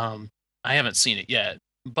 uh, um, I haven't seen it yet,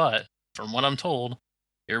 but from what I'm told,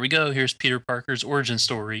 here we go. Here's Peter Parker's origin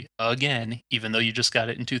story again, even though you just got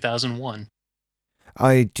it in 2001.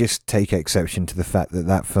 I just take exception to the fact that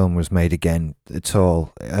that film was made again at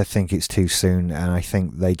all. I think it's too soon, and I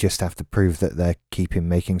think they just have to prove that they're keeping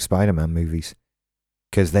making Spider-Man movies.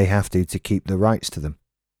 Because they have to keep the rights to them.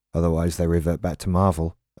 Otherwise, they revert back to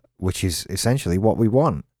Marvel, which is essentially what we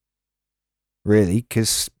want. Really,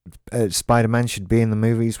 because Spider-Man should be in the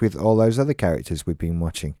movies with all those other characters we've been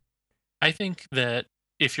watching. I think that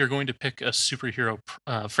if you're going to pick a superhero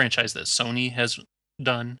franchise that Sony has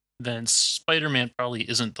done, then Spider-Man probably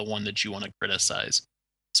isn't the one that you want to criticize.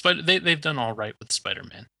 They've done all right with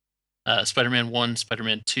Spider-Man. Spider-Man 1,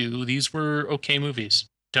 Spider-Man 2, these were okay movies.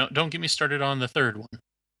 Don't get me started on the third one.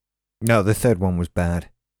 No, the third one was bad.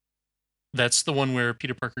 That's the one where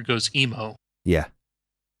Peter Parker goes emo Yeah.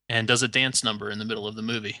 and does a dance number in the middle of the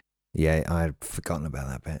movie. Yeah, I'd forgotten about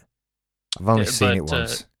that bit. I've only seen it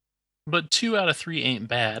once. But 2 out of 3 ain't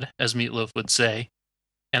bad, as Meatloaf would say.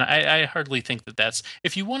 And I hardly think that that's...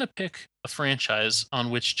 If you want to pick a franchise on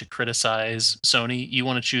which to criticize Sony, you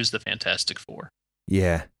want to choose the Fantastic Four.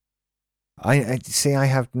 Yeah. I see, I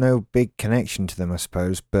have no big connection to them, I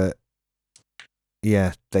suppose, but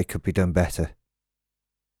yeah, they could be done better.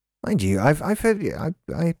 Mind you, I've heard...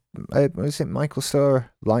 was it Michael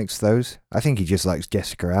Storer likes those? I think he just likes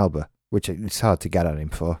Jessica Alba, which it's hard to get at him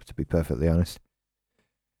for, to be perfectly honest.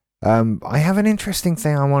 I have an interesting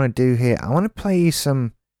thing I want to do here. I want to play you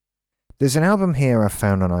some... There's an album here I've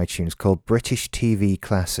found on iTunes called British TV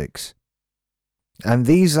Classics. And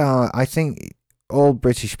these are, I think, all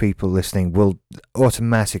British people listening will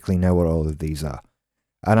automatically know what all of these are.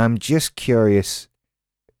 And I'm just curious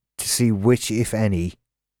to see which, if any,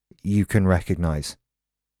 you can recognise.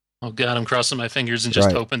 Oh God, I'm crossing my fingers and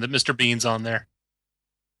just hoping that Mr. Bean's on there.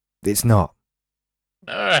 It's not.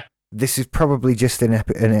 This is probably just an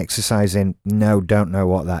exercise in don't know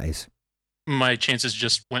what that is. My chances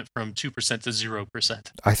just went from 2% to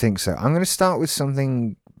 0%. I think so. I'm going to start with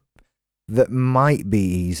something that might be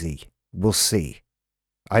easy. We'll see.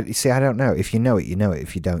 I don't know. If you know it, you know it.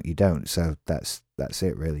 If you don't, you don't. So that's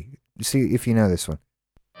it, really. See if you know this one.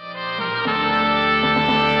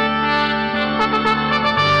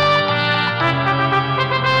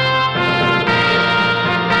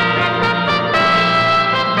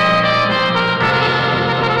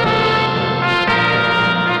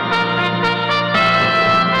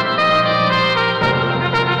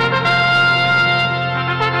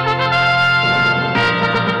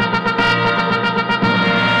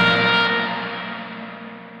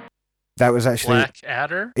 That was actually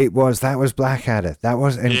Blackadder? That was Blackadder. That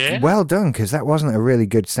was well done, because that wasn't a really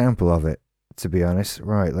good sample of it, to be honest.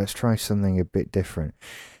 Right, let's try something a bit different.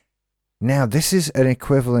 Now, this is an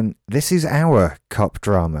equivalent. This is our cop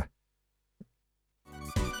drama.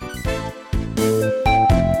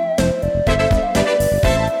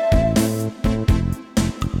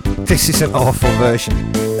 This is an awful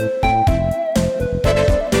version.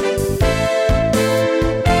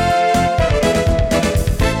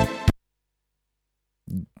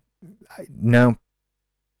 No.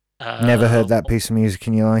 Never heard that piece of music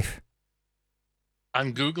in your life?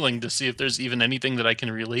 I'm Googling to see if there's even anything that I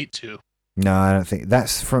can relate to. No, I don't think.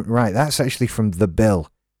 That's actually from The Bill,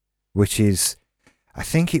 which is, I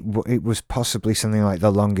think it was possibly something like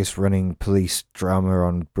the longest running police drama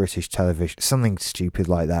on British television. Something stupid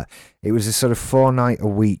like that. It was a sort of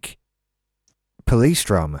 4-night-a-week police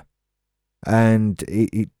drama. And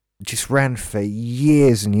it just ran for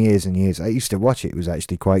years and years and years. I used to watch it. It was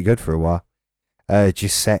actually quite good for a while.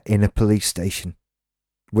 Just set in a police station,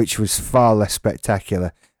 which was far less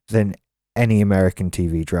spectacular than any American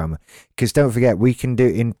TV drama. Because don't forget, we can do,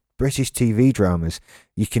 in British TV dramas,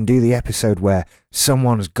 you can do the episode where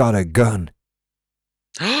someone's got a gun.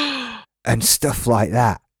 And stuff like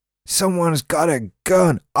that. Someone's got a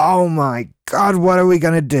gun. Oh my God, what are we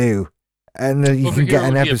going to do? And then you can get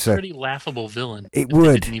an episode. It would be a pretty laughable villain. It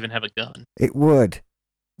would. They didn't even have a gun. It would.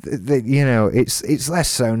 It's less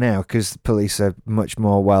so now because the police are much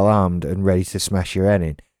more well armed and ready to smash your head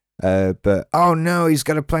in. But oh no, he's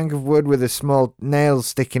got a plank of wood with a small nail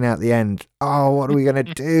sticking out the end. Oh, what are we gonna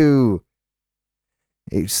do?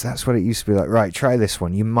 That's what it used to be like. Right, try this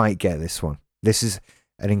one. You might get this one. This is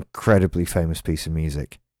an incredibly famous piece of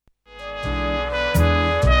music.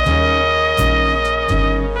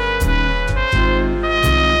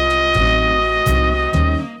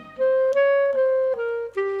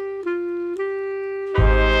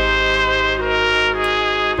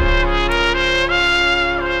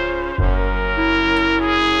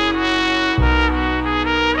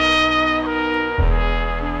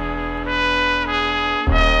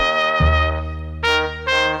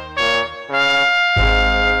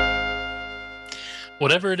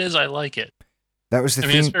 whatever it is, I like it. That was the I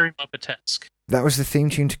mean, it's theme. very Muppetesque. That was the theme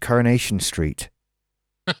tune to Coronation Street.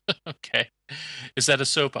 Okay. Is that a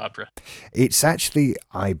soap opera? It's actually,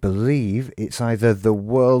 I believe, it's either the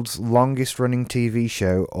world's longest running TV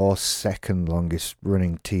show or second longest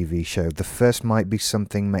running TV show. The first might be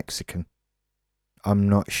something Mexican. I'm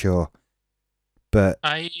not sure. But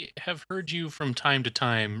I have heard you from time to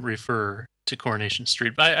time refer to Coronation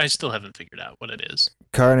Street, but I still haven't figured out what it is.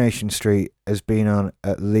 Coronation Street has been on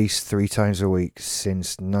at least 3 times a week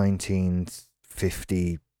since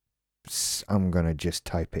 1950. I'm going to just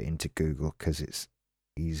type it into Google because it's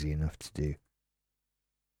easy enough to do.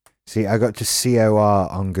 See, I got to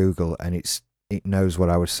COR on Google and it knows what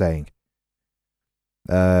I was saying.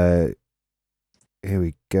 Here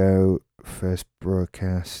we go. First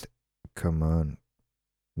broadcast. Come on.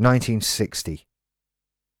 1960.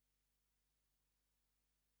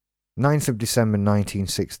 9th of December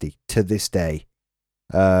 1960 to this day.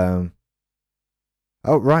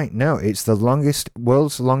 Oh, right, no, it's the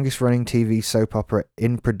world's longest running TV soap opera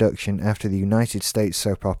in production after the United States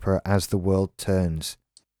soap opera As the World Turns.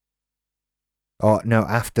 Oh, no,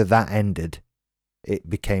 after that ended, it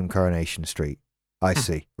became Coronation Street. I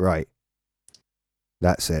see, right.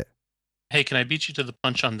 That's it. Hey, can I beat you to the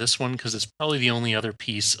punch on this one? Because it's probably the only other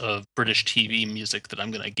piece of British TV music that I'm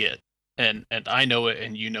going to get. And I know it,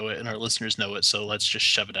 and you know it, and our listeners know it, so let's just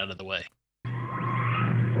shove it out of the way.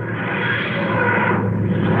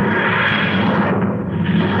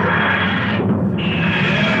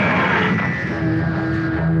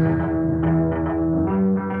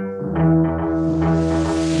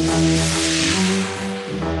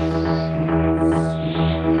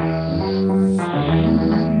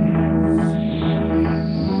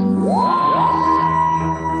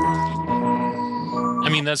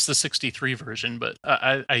 I mean, that's the 63 version, but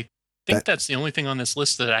I think that's the only thing on this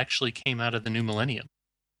list that actually came out of the new millennium.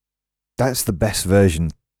 That's the best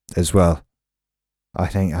version as well. I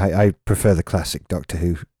think I prefer the classic Doctor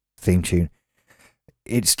Who theme tune.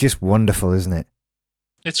 It's just wonderful, isn't it?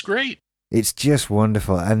 It's great. It's just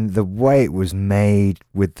wonderful. And the way it was made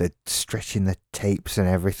with the stretching the tapes and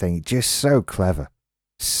everything, just so clever.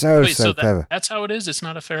 So clever. That's how it is? It's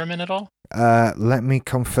not a theremin at all? Let me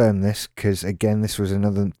confirm this, because again, this was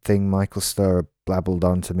another thing Michael Storer blabbled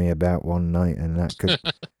on to me about one night, and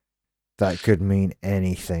that could mean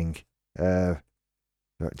anything.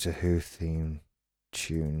 Doctor Who theme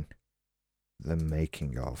tune, the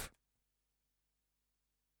making of.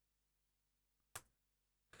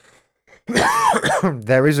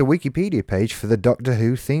 There is a Wikipedia page for the Doctor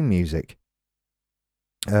Who theme music.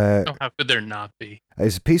 How could there not be?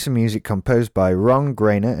 It's a piece of music composed by Ron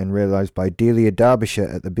Grainer and realised by Delia Derbyshire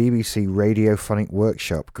at the BBC Radiophonic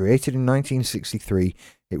Workshop. Created in 1963,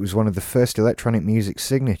 it was one of the first electronic music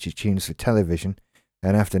signature tunes for television,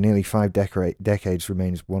 and after nearly 5 decades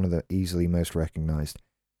remains one of the easily most recognised.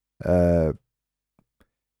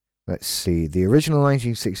 Let's see. The original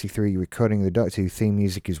 1963 recording of the Doctor Who theme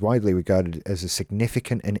music is widely regarded as a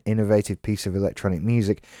significant and innovative piece of electronic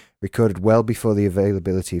music, recorded well before the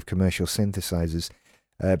availability of commercial synthesizers.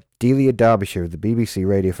 Delia Derbyshire of the BBC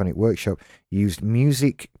Radiophonic Workshop used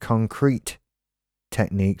music concrete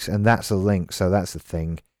techniques, and that's a link, so that's the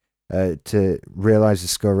thing, to realise the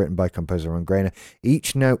score written by composer Ron Grainer.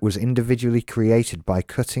 Each note was individually created by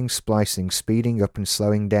cutting, splicing, speeding up and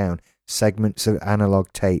slowing down segments of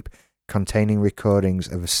analog tape containing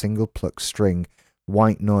recordings of a single plucked string,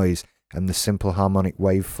 white noise, and the simple harmonic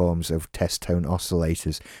waveforms of test tone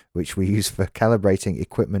oscillators, which we use for calibrating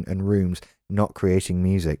equipment and rooms, not creating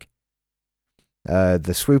music.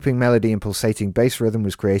 The swooping melody and pulsating bass rhythm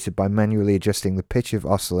was created by manually adjusting the pitch of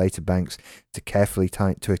oscillator banks to a carefully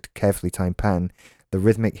timed pattern. The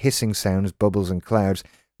rhythmic hissing sounds, bubbles and clouds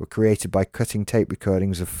were created by cutting tape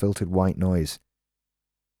recordings of filtered white noise.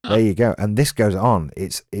 There you go. And this goes on.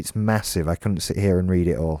 It's massive. I couldn't sit here and read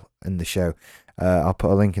it all in the show. I'll put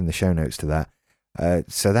a link in the show notes to that.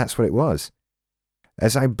 So that's what it was.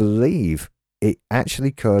 As I believe, it actually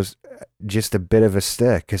caused just a bit of a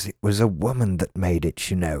stir because it was a woman that made it,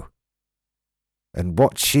 you know. And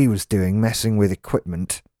what she was doing, messing with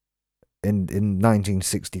equipment in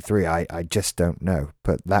 1963, I just don't know.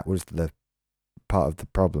 But that was the part of the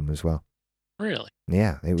problem as well. Really?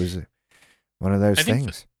 Yeah, it was one of those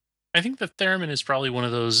things. I think the theremin is probably one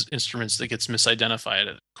of those instruments that gets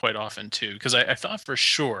misidentified quite often too, because I thought for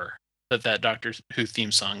sure that Doctor Who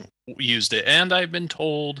theme song used it, and I've been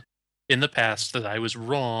told in the past that I was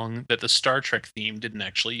wrong, that the Star Trek theme didn't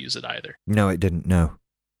actually use it either. No, it didn't. No.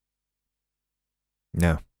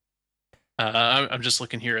 I'm just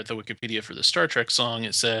looking here at the Wikipedia for the Star Trek song.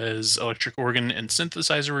 It says electric organ and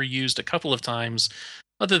synthesizer were used a couple of times.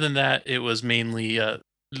 Other than that, it was mainly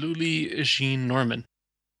Luli Jean Norman,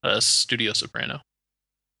 a studio soprano.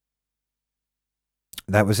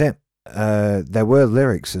 That was it. There were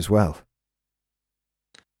lyrics as well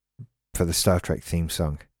for the Star Trek theme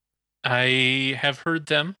song. I have heard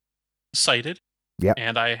them cited. Yep.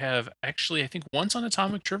 And I have actually, I think once on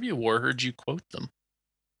Atomic Trivia War, heard you quote them.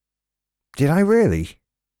 Did I really?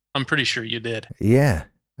 I'm pretty sure you did. Yeah.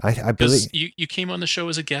 I believe. You came on the show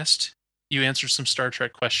as a guest, you answered some Star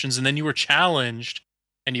Trek questions, and then you were challenged,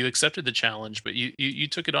 and you accepted the challenge, but you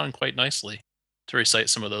took it on quite nicely to recite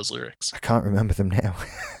some of those lyrics. I can't remember them now.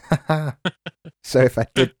 So if I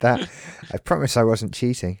did that, I promise I wasn't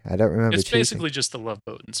cheating. I don't remember It's cheating. basically just the Love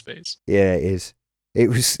Boat in space. Yeah, it is. It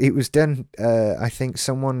was done. I think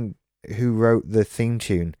someone who wrote the theme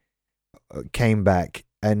tune came back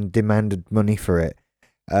and demanded money for it.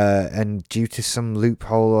 And due to some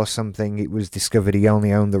loophole or something, it was discovered he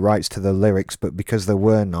only owned the rights to the lyrics, but because there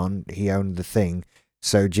were none, he owned the thing.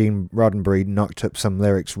 So Gene Roddenberry knocked up some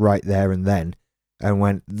lyrics right there and then and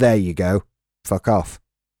went, there you go, fuck off.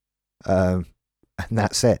 And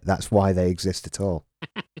that's it. That's why they exist at all.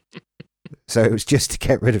 So it was just to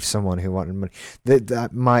get rid of someone who wanted money.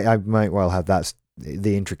 I might well have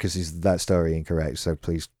the intricacies of that story incorrect, so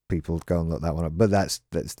please, people, go and look that one up. But that's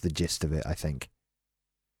the gist of it, I think.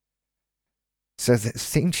 So the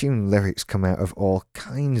theme tune lyrics come out of all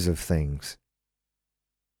kinds of things.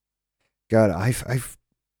 God, I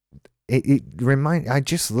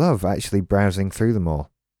just love actually browsing through them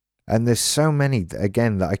all. And there's so many,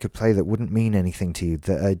 again, that I could play that wouldn't mean anything to you,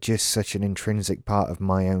 that are just such an intrinsic part of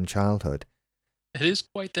my own childhood. It is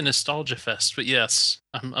quite the nostalgia fest, but yes,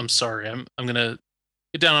 I'm sorry. I'm gonna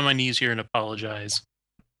get down on my knees here and apologize.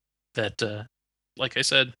 That, like I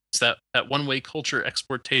said, it's that one-way culture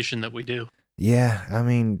exportation that we do. Yeah, I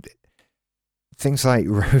mean, things like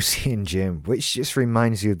Rosie and Jim, which just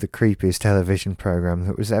reminds you of the creepiest television program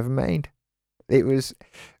that was ever made. It was...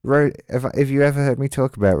 Have you ever heard me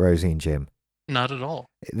talk about Rosie and Jim? Not at all.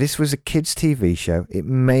 This was a kids' TV show. It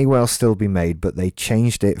may well still be made, but they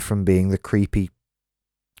changed it from being the creepy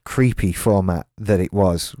format that it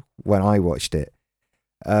was when I watched it.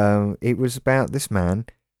 It was about this man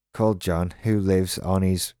called John who lives on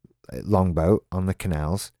his longboat on the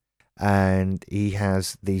canals, and he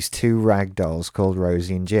has these two rag dolls called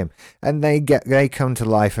Rosie and Jim, and they come to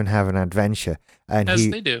life and have an adventure. And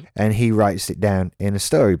they do. And he writes it down in a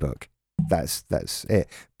storybook. That's it.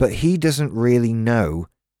 But he doesn't really know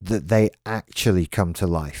that they actually come to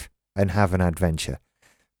life and have an adventure.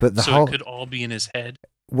 But it could all be in his head.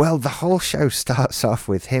 Well, the whole show starts off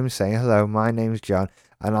with him saying, "Hello, my name's John,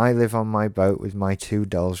 and I live on my boat with my two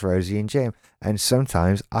dolls, Rosie and Jim. And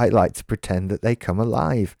sometimes I like to pretend that they come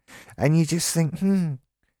alive." And you just think,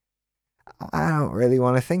 I don't really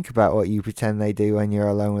want to think about what you pretend they do when you're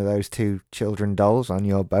alone with those two children dolls on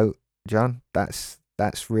your boat, John. That's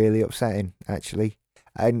really upsetting, actually.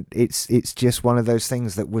 And it's just one of those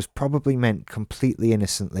things that was probably meant completely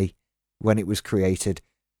innocently when it was created,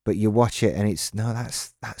 but you watch it and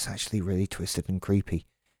that's actually really twisted and creepy.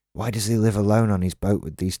 Why does he live alone on his boat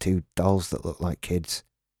with these two dolls that look like kids?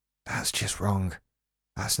 That's just wrong.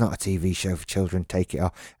 That's not a TV show for children. Take it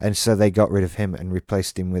off. And so they got rid of him and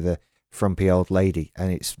replaced him with a frumpy old lady,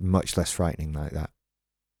 and it's much less frightening like that.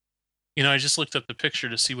 You know, I just looked up the picture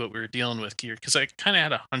to see what we were dealing with here, because I kind of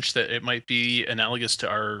had a hunch that it might be analogous to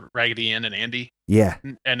our Raggedy Ann and Andy. Yeah.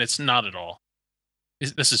 And it's not at all.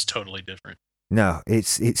 This is totally different. No, it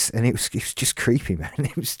was just creepy, man.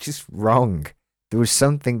 It was just wrong. There was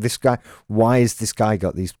something, this guy, why has this guy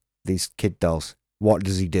got these kid dolls? What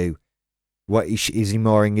does he do? What is he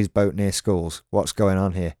mooring his boat near schools? What's going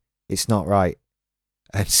on here? It's not right.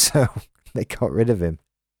 And so they got rid of him.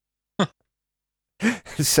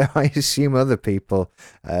 So I assume other people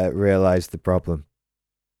realised the problem.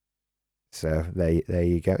 So there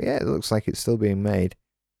you go. Yeah, it looks like it's still being made.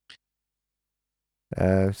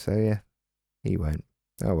 So yeah, he went.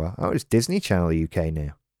 Oh well. Oh, it's Disney Channel UK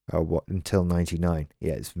now. Oh, what, until 99?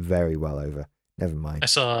 Yeah, it's very well over. Never mind. I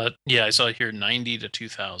saw here 90 to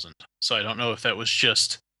 2000. So I don't know if that was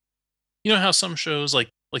just, you know how some shows like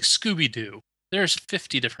Scooby-Doo, there's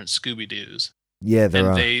 50 different Scooby-Doos. Yeah, there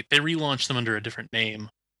are. They relaunch them under a different name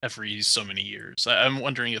every so many years. I'm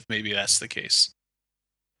wondering if maybe that's the case.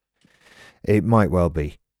 It might well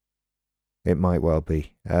be. It might well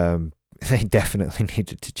be. They definitely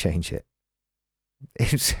needed to change it.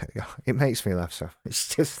 It makes me laugh so.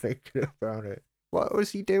 It's just thinking about it. What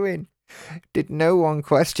was he doing? Did no one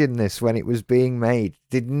question this when it was being made?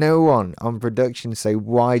 Did no one on production say,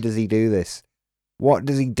 why does he do this? What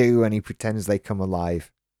does he do when he pretends they come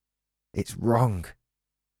alive? It's wrong.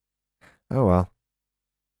 Oh well.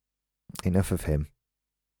 Enough of him.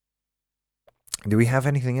 Do we have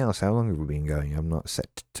anything else? How long have we been going? I'm not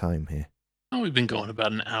set to time here. Oh, we've been going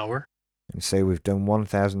about an hour. And so we've done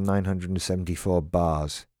 1,974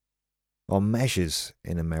 bars. Or measures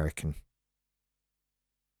in American.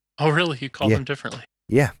 Oh, really? You call Yeah. them differently?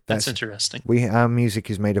 Yeah, That's interesting. Our music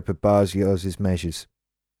is made up of bars, yours is measures.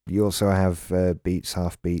 You also have beats,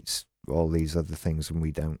 half beats, all these other things, and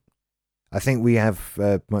we don't. I think we have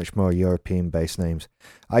much more European-based names.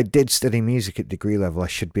 I did study music at degree level. I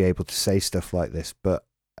should be able to say stuff like this, but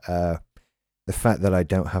the fact that I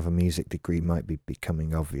don't have a music degree might be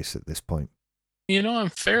becoming obvious at this point. You know, I'm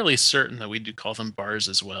fairly certain that we do call them bars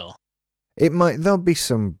as well. There'll be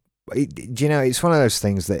some... Do you know, it's one of those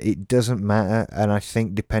things that it doesn't matter, and I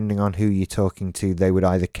think depending on who you're talking to, they would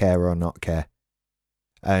either care or not care.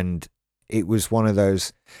 And it was one of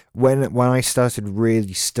those... When I started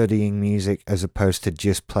really studying music as opposed to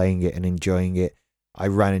just playing it and enjoying it, I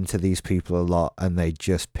ran into these people a lot, and they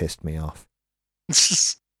just pissed me off.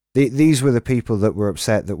 These were the people that were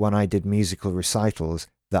upset that when I did musical recitals,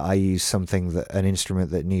 that I used an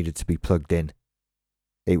instrument that needed to be plugged in.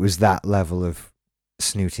 It was that level of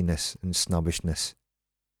snootiness and snobbishness.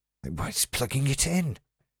 Why is plugging it in?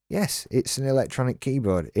 Yes, it's an electronic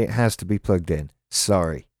keyboard. It has to be plugged in.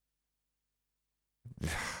 Sorry.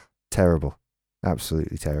 Terrible.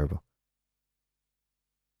 Absolutely terrible.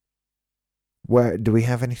 Do we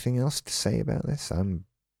have anything else to say about this?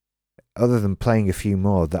 Other than playing a few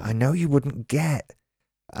more that I know you wouldn't get.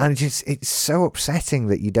 And it's so upsetting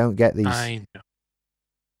that you don't get these. I know.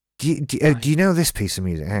 Do you know this piece of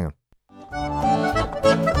music? Hang on.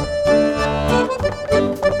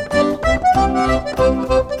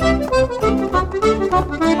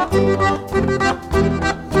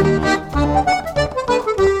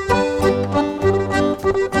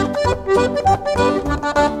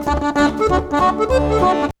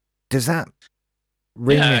 Does that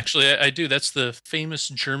ring? Yeah, actually, I do. That's the famous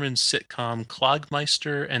German sitcom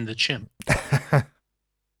Clogmeister and the Chimp.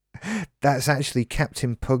 That's actually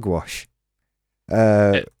Captain Pugwash.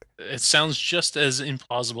 It sounds just as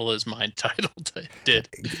implausible as my title did.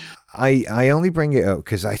 I only bring it up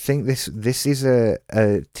because I think this is a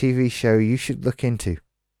TV show you should look into.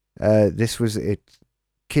 This was a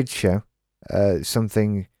kids show.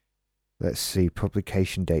 Something. Let's see.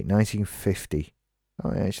 Publication date 1950.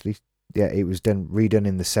 Oh, actually, yeah, it was redone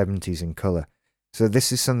in the 70s in color. So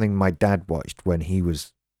this is something my dad watched when he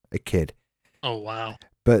was a kid. Oh wow!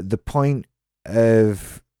 But the point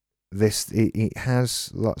of this, it has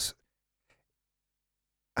lots.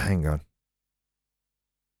 Hang on.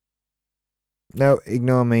 No,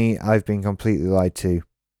 ignore me. I've been completely lied to.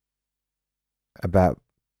 About,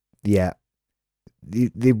 yeah.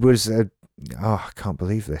 There was a. Oh, I can't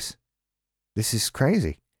believe this. This is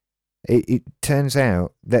crazy. It turns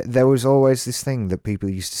out that there was always this thing that people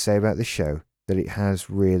used to say about this show, that it has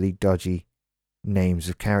really dodgy names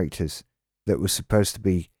of characters that were supposed to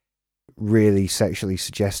be really sexually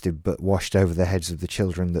suggestive but washed over the heads of the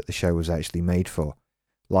children that the show was actually made for.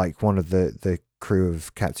 Like one of the crew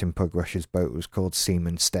of Captain Pugwash's boat was called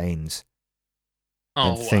Seaman Staines.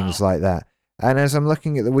 Oh, and things like that. And as I'm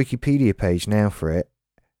looking at the Wikipedia page now for it,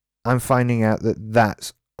 I'm finding out that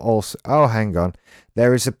that's also... Oh, hang on.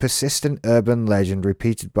 There is a persistent urban legend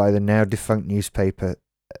repeated by the now defunct newspaper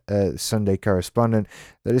Sunday Correspondent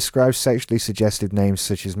that describes sexually suggestive names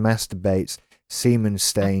such as Master Bates, Seaman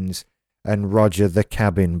Staines, and Roger the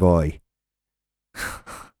Cabin Boy.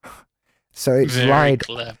 So it's Very lied.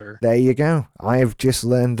 clever. There you go. I have just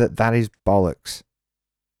learned that is bollocks.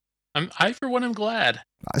 I for one am glad.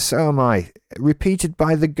 So am I. Repeated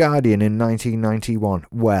by The Guardian in 1991.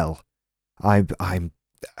 Well, I'm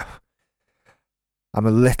a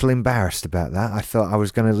little embarrassed about that. I thought I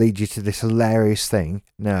was going to lead you to this hilarious thing.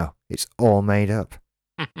 No, it's all made up.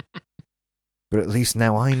 But at least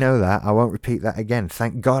now I know that. I won't repeat that again.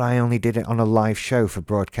 Thank God I only did it on a live show for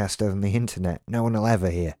broadcast on the internet. No one will ever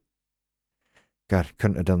hear. God,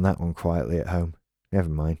 couldn't have done that one quietly at home. Never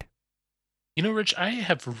mind. You know, Rich, I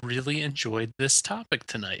have really enjoyed this topic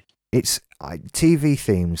tonight. TV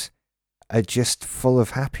themes are just full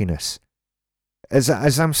of happiness. As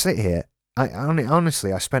I'm sitting here,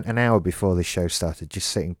 honestly, I spent an hour before this show started just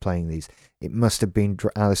sitting playing these. It must have been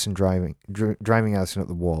Alison driving Alison up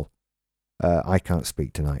the wall. I can't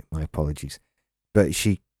speak tonight. My apologies. But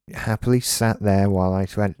she happily sat there while I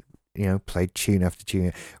went, played tune after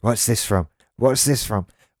tune. What's this from? What's this from?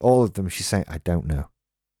 All of them. She's saying, I don't know.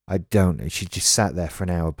 I don't. She just sat there for an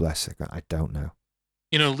hour, bless her. I don't know.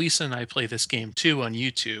 You know, Lisa and I play this game too on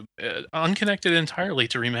YouTube, unconnected entirely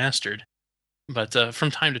to Remastered. But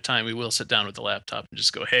from time to time, we will sit down with the laptop and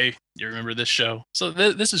just go, "Hey, you remember this show?" So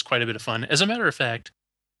this is quite a bit of fun. As a matter of fact,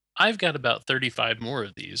 I've got about 35 more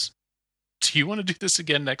of these. Do you want to do this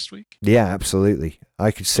again next week? Yeah, absolutely.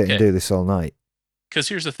 I could sit and Okay. do this all night. Because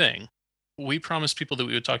here's the thing: we promised people that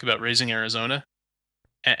we would talk about Raising Arizona,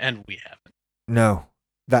 and we haven't. No,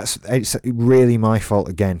 it's really my fault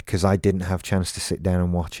again because I didn't have a chance to sit down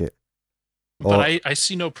and watch it. But Or- I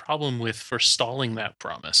see no problem with forestalling that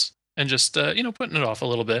promise and just putting it off a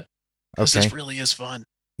little bit. Because Okay. this really is fun.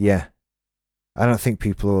 Yeah. I don't think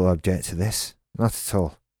people will object to this. Not at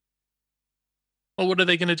all. Well, what are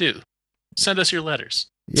they going to do? Send us your letters.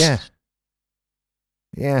 Yeah.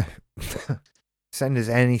 Yeah. Send us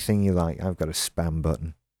anything you like. I've got a spam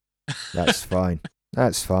button. That's fine.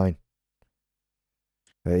 That's fine.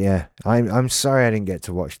 But yeah, I'm sorry I didn't get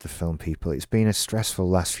to watch the film, people. It's been a stressful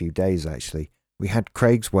last few days, actually. We had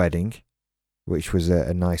Craig's wedding, which was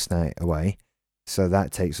a nice night away. So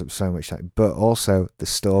that takes up so much time. But also, the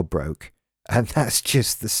store broke. And that's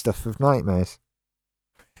just the stuff of nightmares.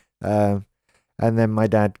 And then my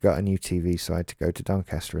dad got a new TV, so I had to go to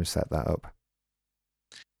Doncaster and set that up.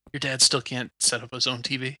 Your dad still can't set up his own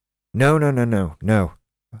TV? No.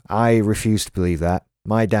 I refuse to believe that.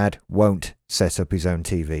 My dad won't set up his own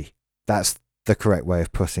TV. That's the correct way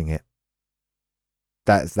of putting it.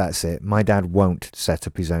 That's it. My dad won't set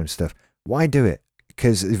up his own stuff. Why do it?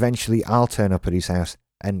 Because eventually I'll turn up at his house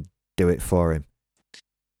and do it for him.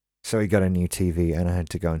 So he got a new TV and I had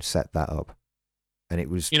to go and set that up. And it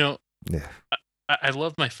was... You know, yeah. I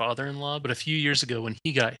love my father-in-law, but a few years ago when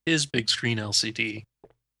he got his big screen LCD,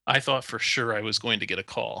 I thought for sure I was going to get a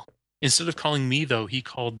call. Instead of calling me, though, he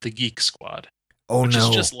called the Geek Squad. Oh, which no.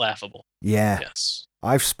 is just laughable. Yeah. Yes.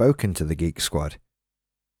 I've spoken to the Geek Squad.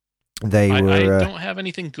 They I were... don't have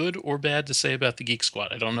anything good or bad to say about the Geek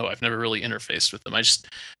Squad. I don't know. I've never really interfaced with them. I just,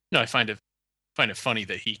 I find it funny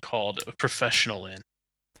that he called a professional in.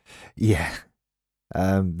 Yeah.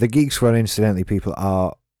 The Geek Squad, incidentally, people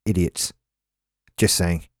are idiots. Just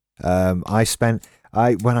saying. When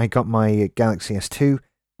I got my Galaxy S2,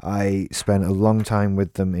 I spent a long time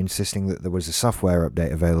with them insisting that there was a software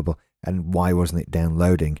update available and why wasn't it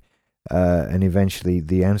downloading. And eventually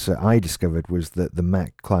the answer I discovered was that the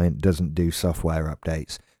Mac client doesn't do software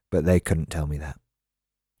updates, but they couldn't tell me that.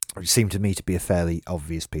 It seemed to me to be a fairly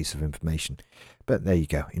obvious piece of information. But there you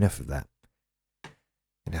go. Enough of that.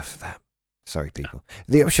 Sorry, people.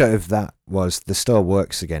 The upshot of that was the store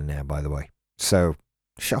works again now, by the way. So,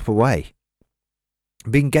 shop away.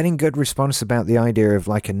 Been getting good response about the idea of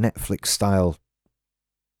like a Netflix-style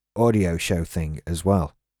audio show thing as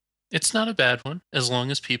well. It's not a bad one, as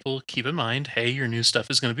long as people keep in mind, hey, your new stuff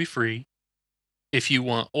is going to be free. If you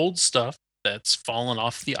want old stuff that's fallen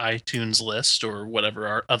off the iTunes list or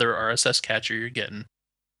whatever other RSS catcher you're getting,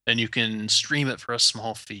 then you can stream it for a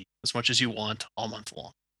small fee, as much as you want, all month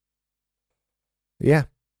long. Yeah.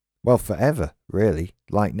 Well, forever, really.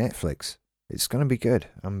 Like Netflix. It's going to be good.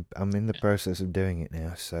 I'm in the process of doing it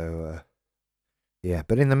now, so... yeah,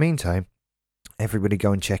 but in the meantime, everybody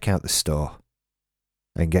go and check out the store.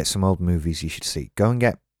 And get some old movies you should see. Go and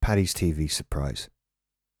get Paddy's TV Surprise.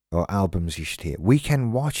 Or albums you should hear.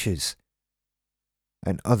 Weekend Watchers.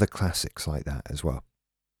 And other classics like that as well.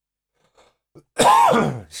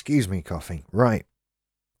 Excuse me, coughing. Right.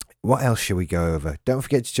 What else shall we go over? Don't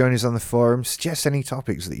forget to join us on the forum. Suggest any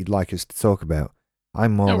topics that you'd like us to talk about.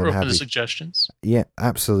 I'm more we're than open happy. to suggestions. Yeah,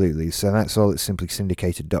 absolutely. So that's all at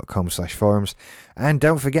simplysyndicated.com/forums. And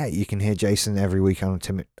don't forget, you can hear Jason every week on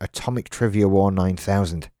Atomic Trivia War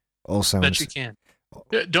 9000. Also, Bet you can.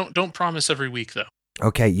 Don't promise every week, though.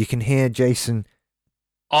 Okay, you can hear Jason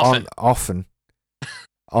Often. often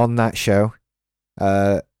on that show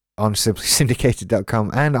on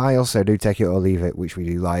simplysyndicated.com. And I also do Take It or Leave It, which we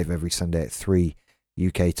do live every Sunday at 3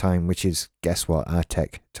 UK time, which is, guess what, our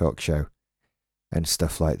tech talk show. And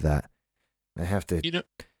stuff like that. I have to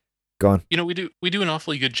go on. We do an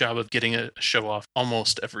awfully good job of getting a show off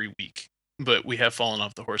almost every week, but we have fallen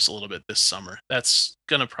off the horse a little bit this summer. That's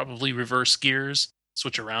gonna probably reverse gears,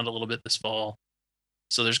 switch around a little bit this fall.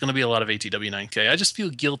 So there's gonna be a lot of ATW9K. I just feel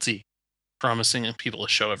guilty promising people a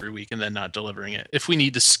show every week and then not delivering it if we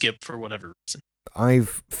need to skip for whatever reason.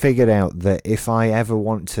 I've figured out that if I ever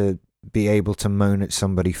want to be able to moan at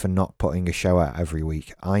somebody for not putting a show out every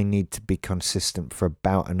week, I need to be consistent for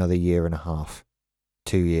about another 1.5 years,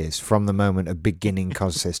 2 years, from the moment of beginning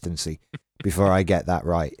consistency before I get that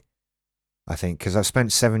right. I think, because I've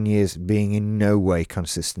spent 7 years being in no way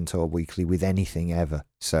consistent or weekly with anything ever.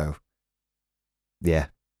 So, yeah,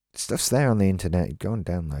 Stuff's there on the internet. Go and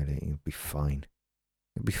download it. You'll be fine.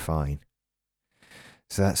 You'll be fine.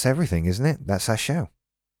 So that's everything, isn't it? That's our show.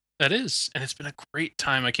 That is, and it's been a great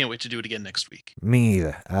time. I can't wait to do it again next week. Me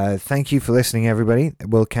either. Thank you for listening, everybody.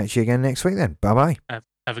 We'll catch you again next week then. Bye-bye.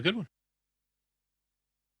 Have a good one.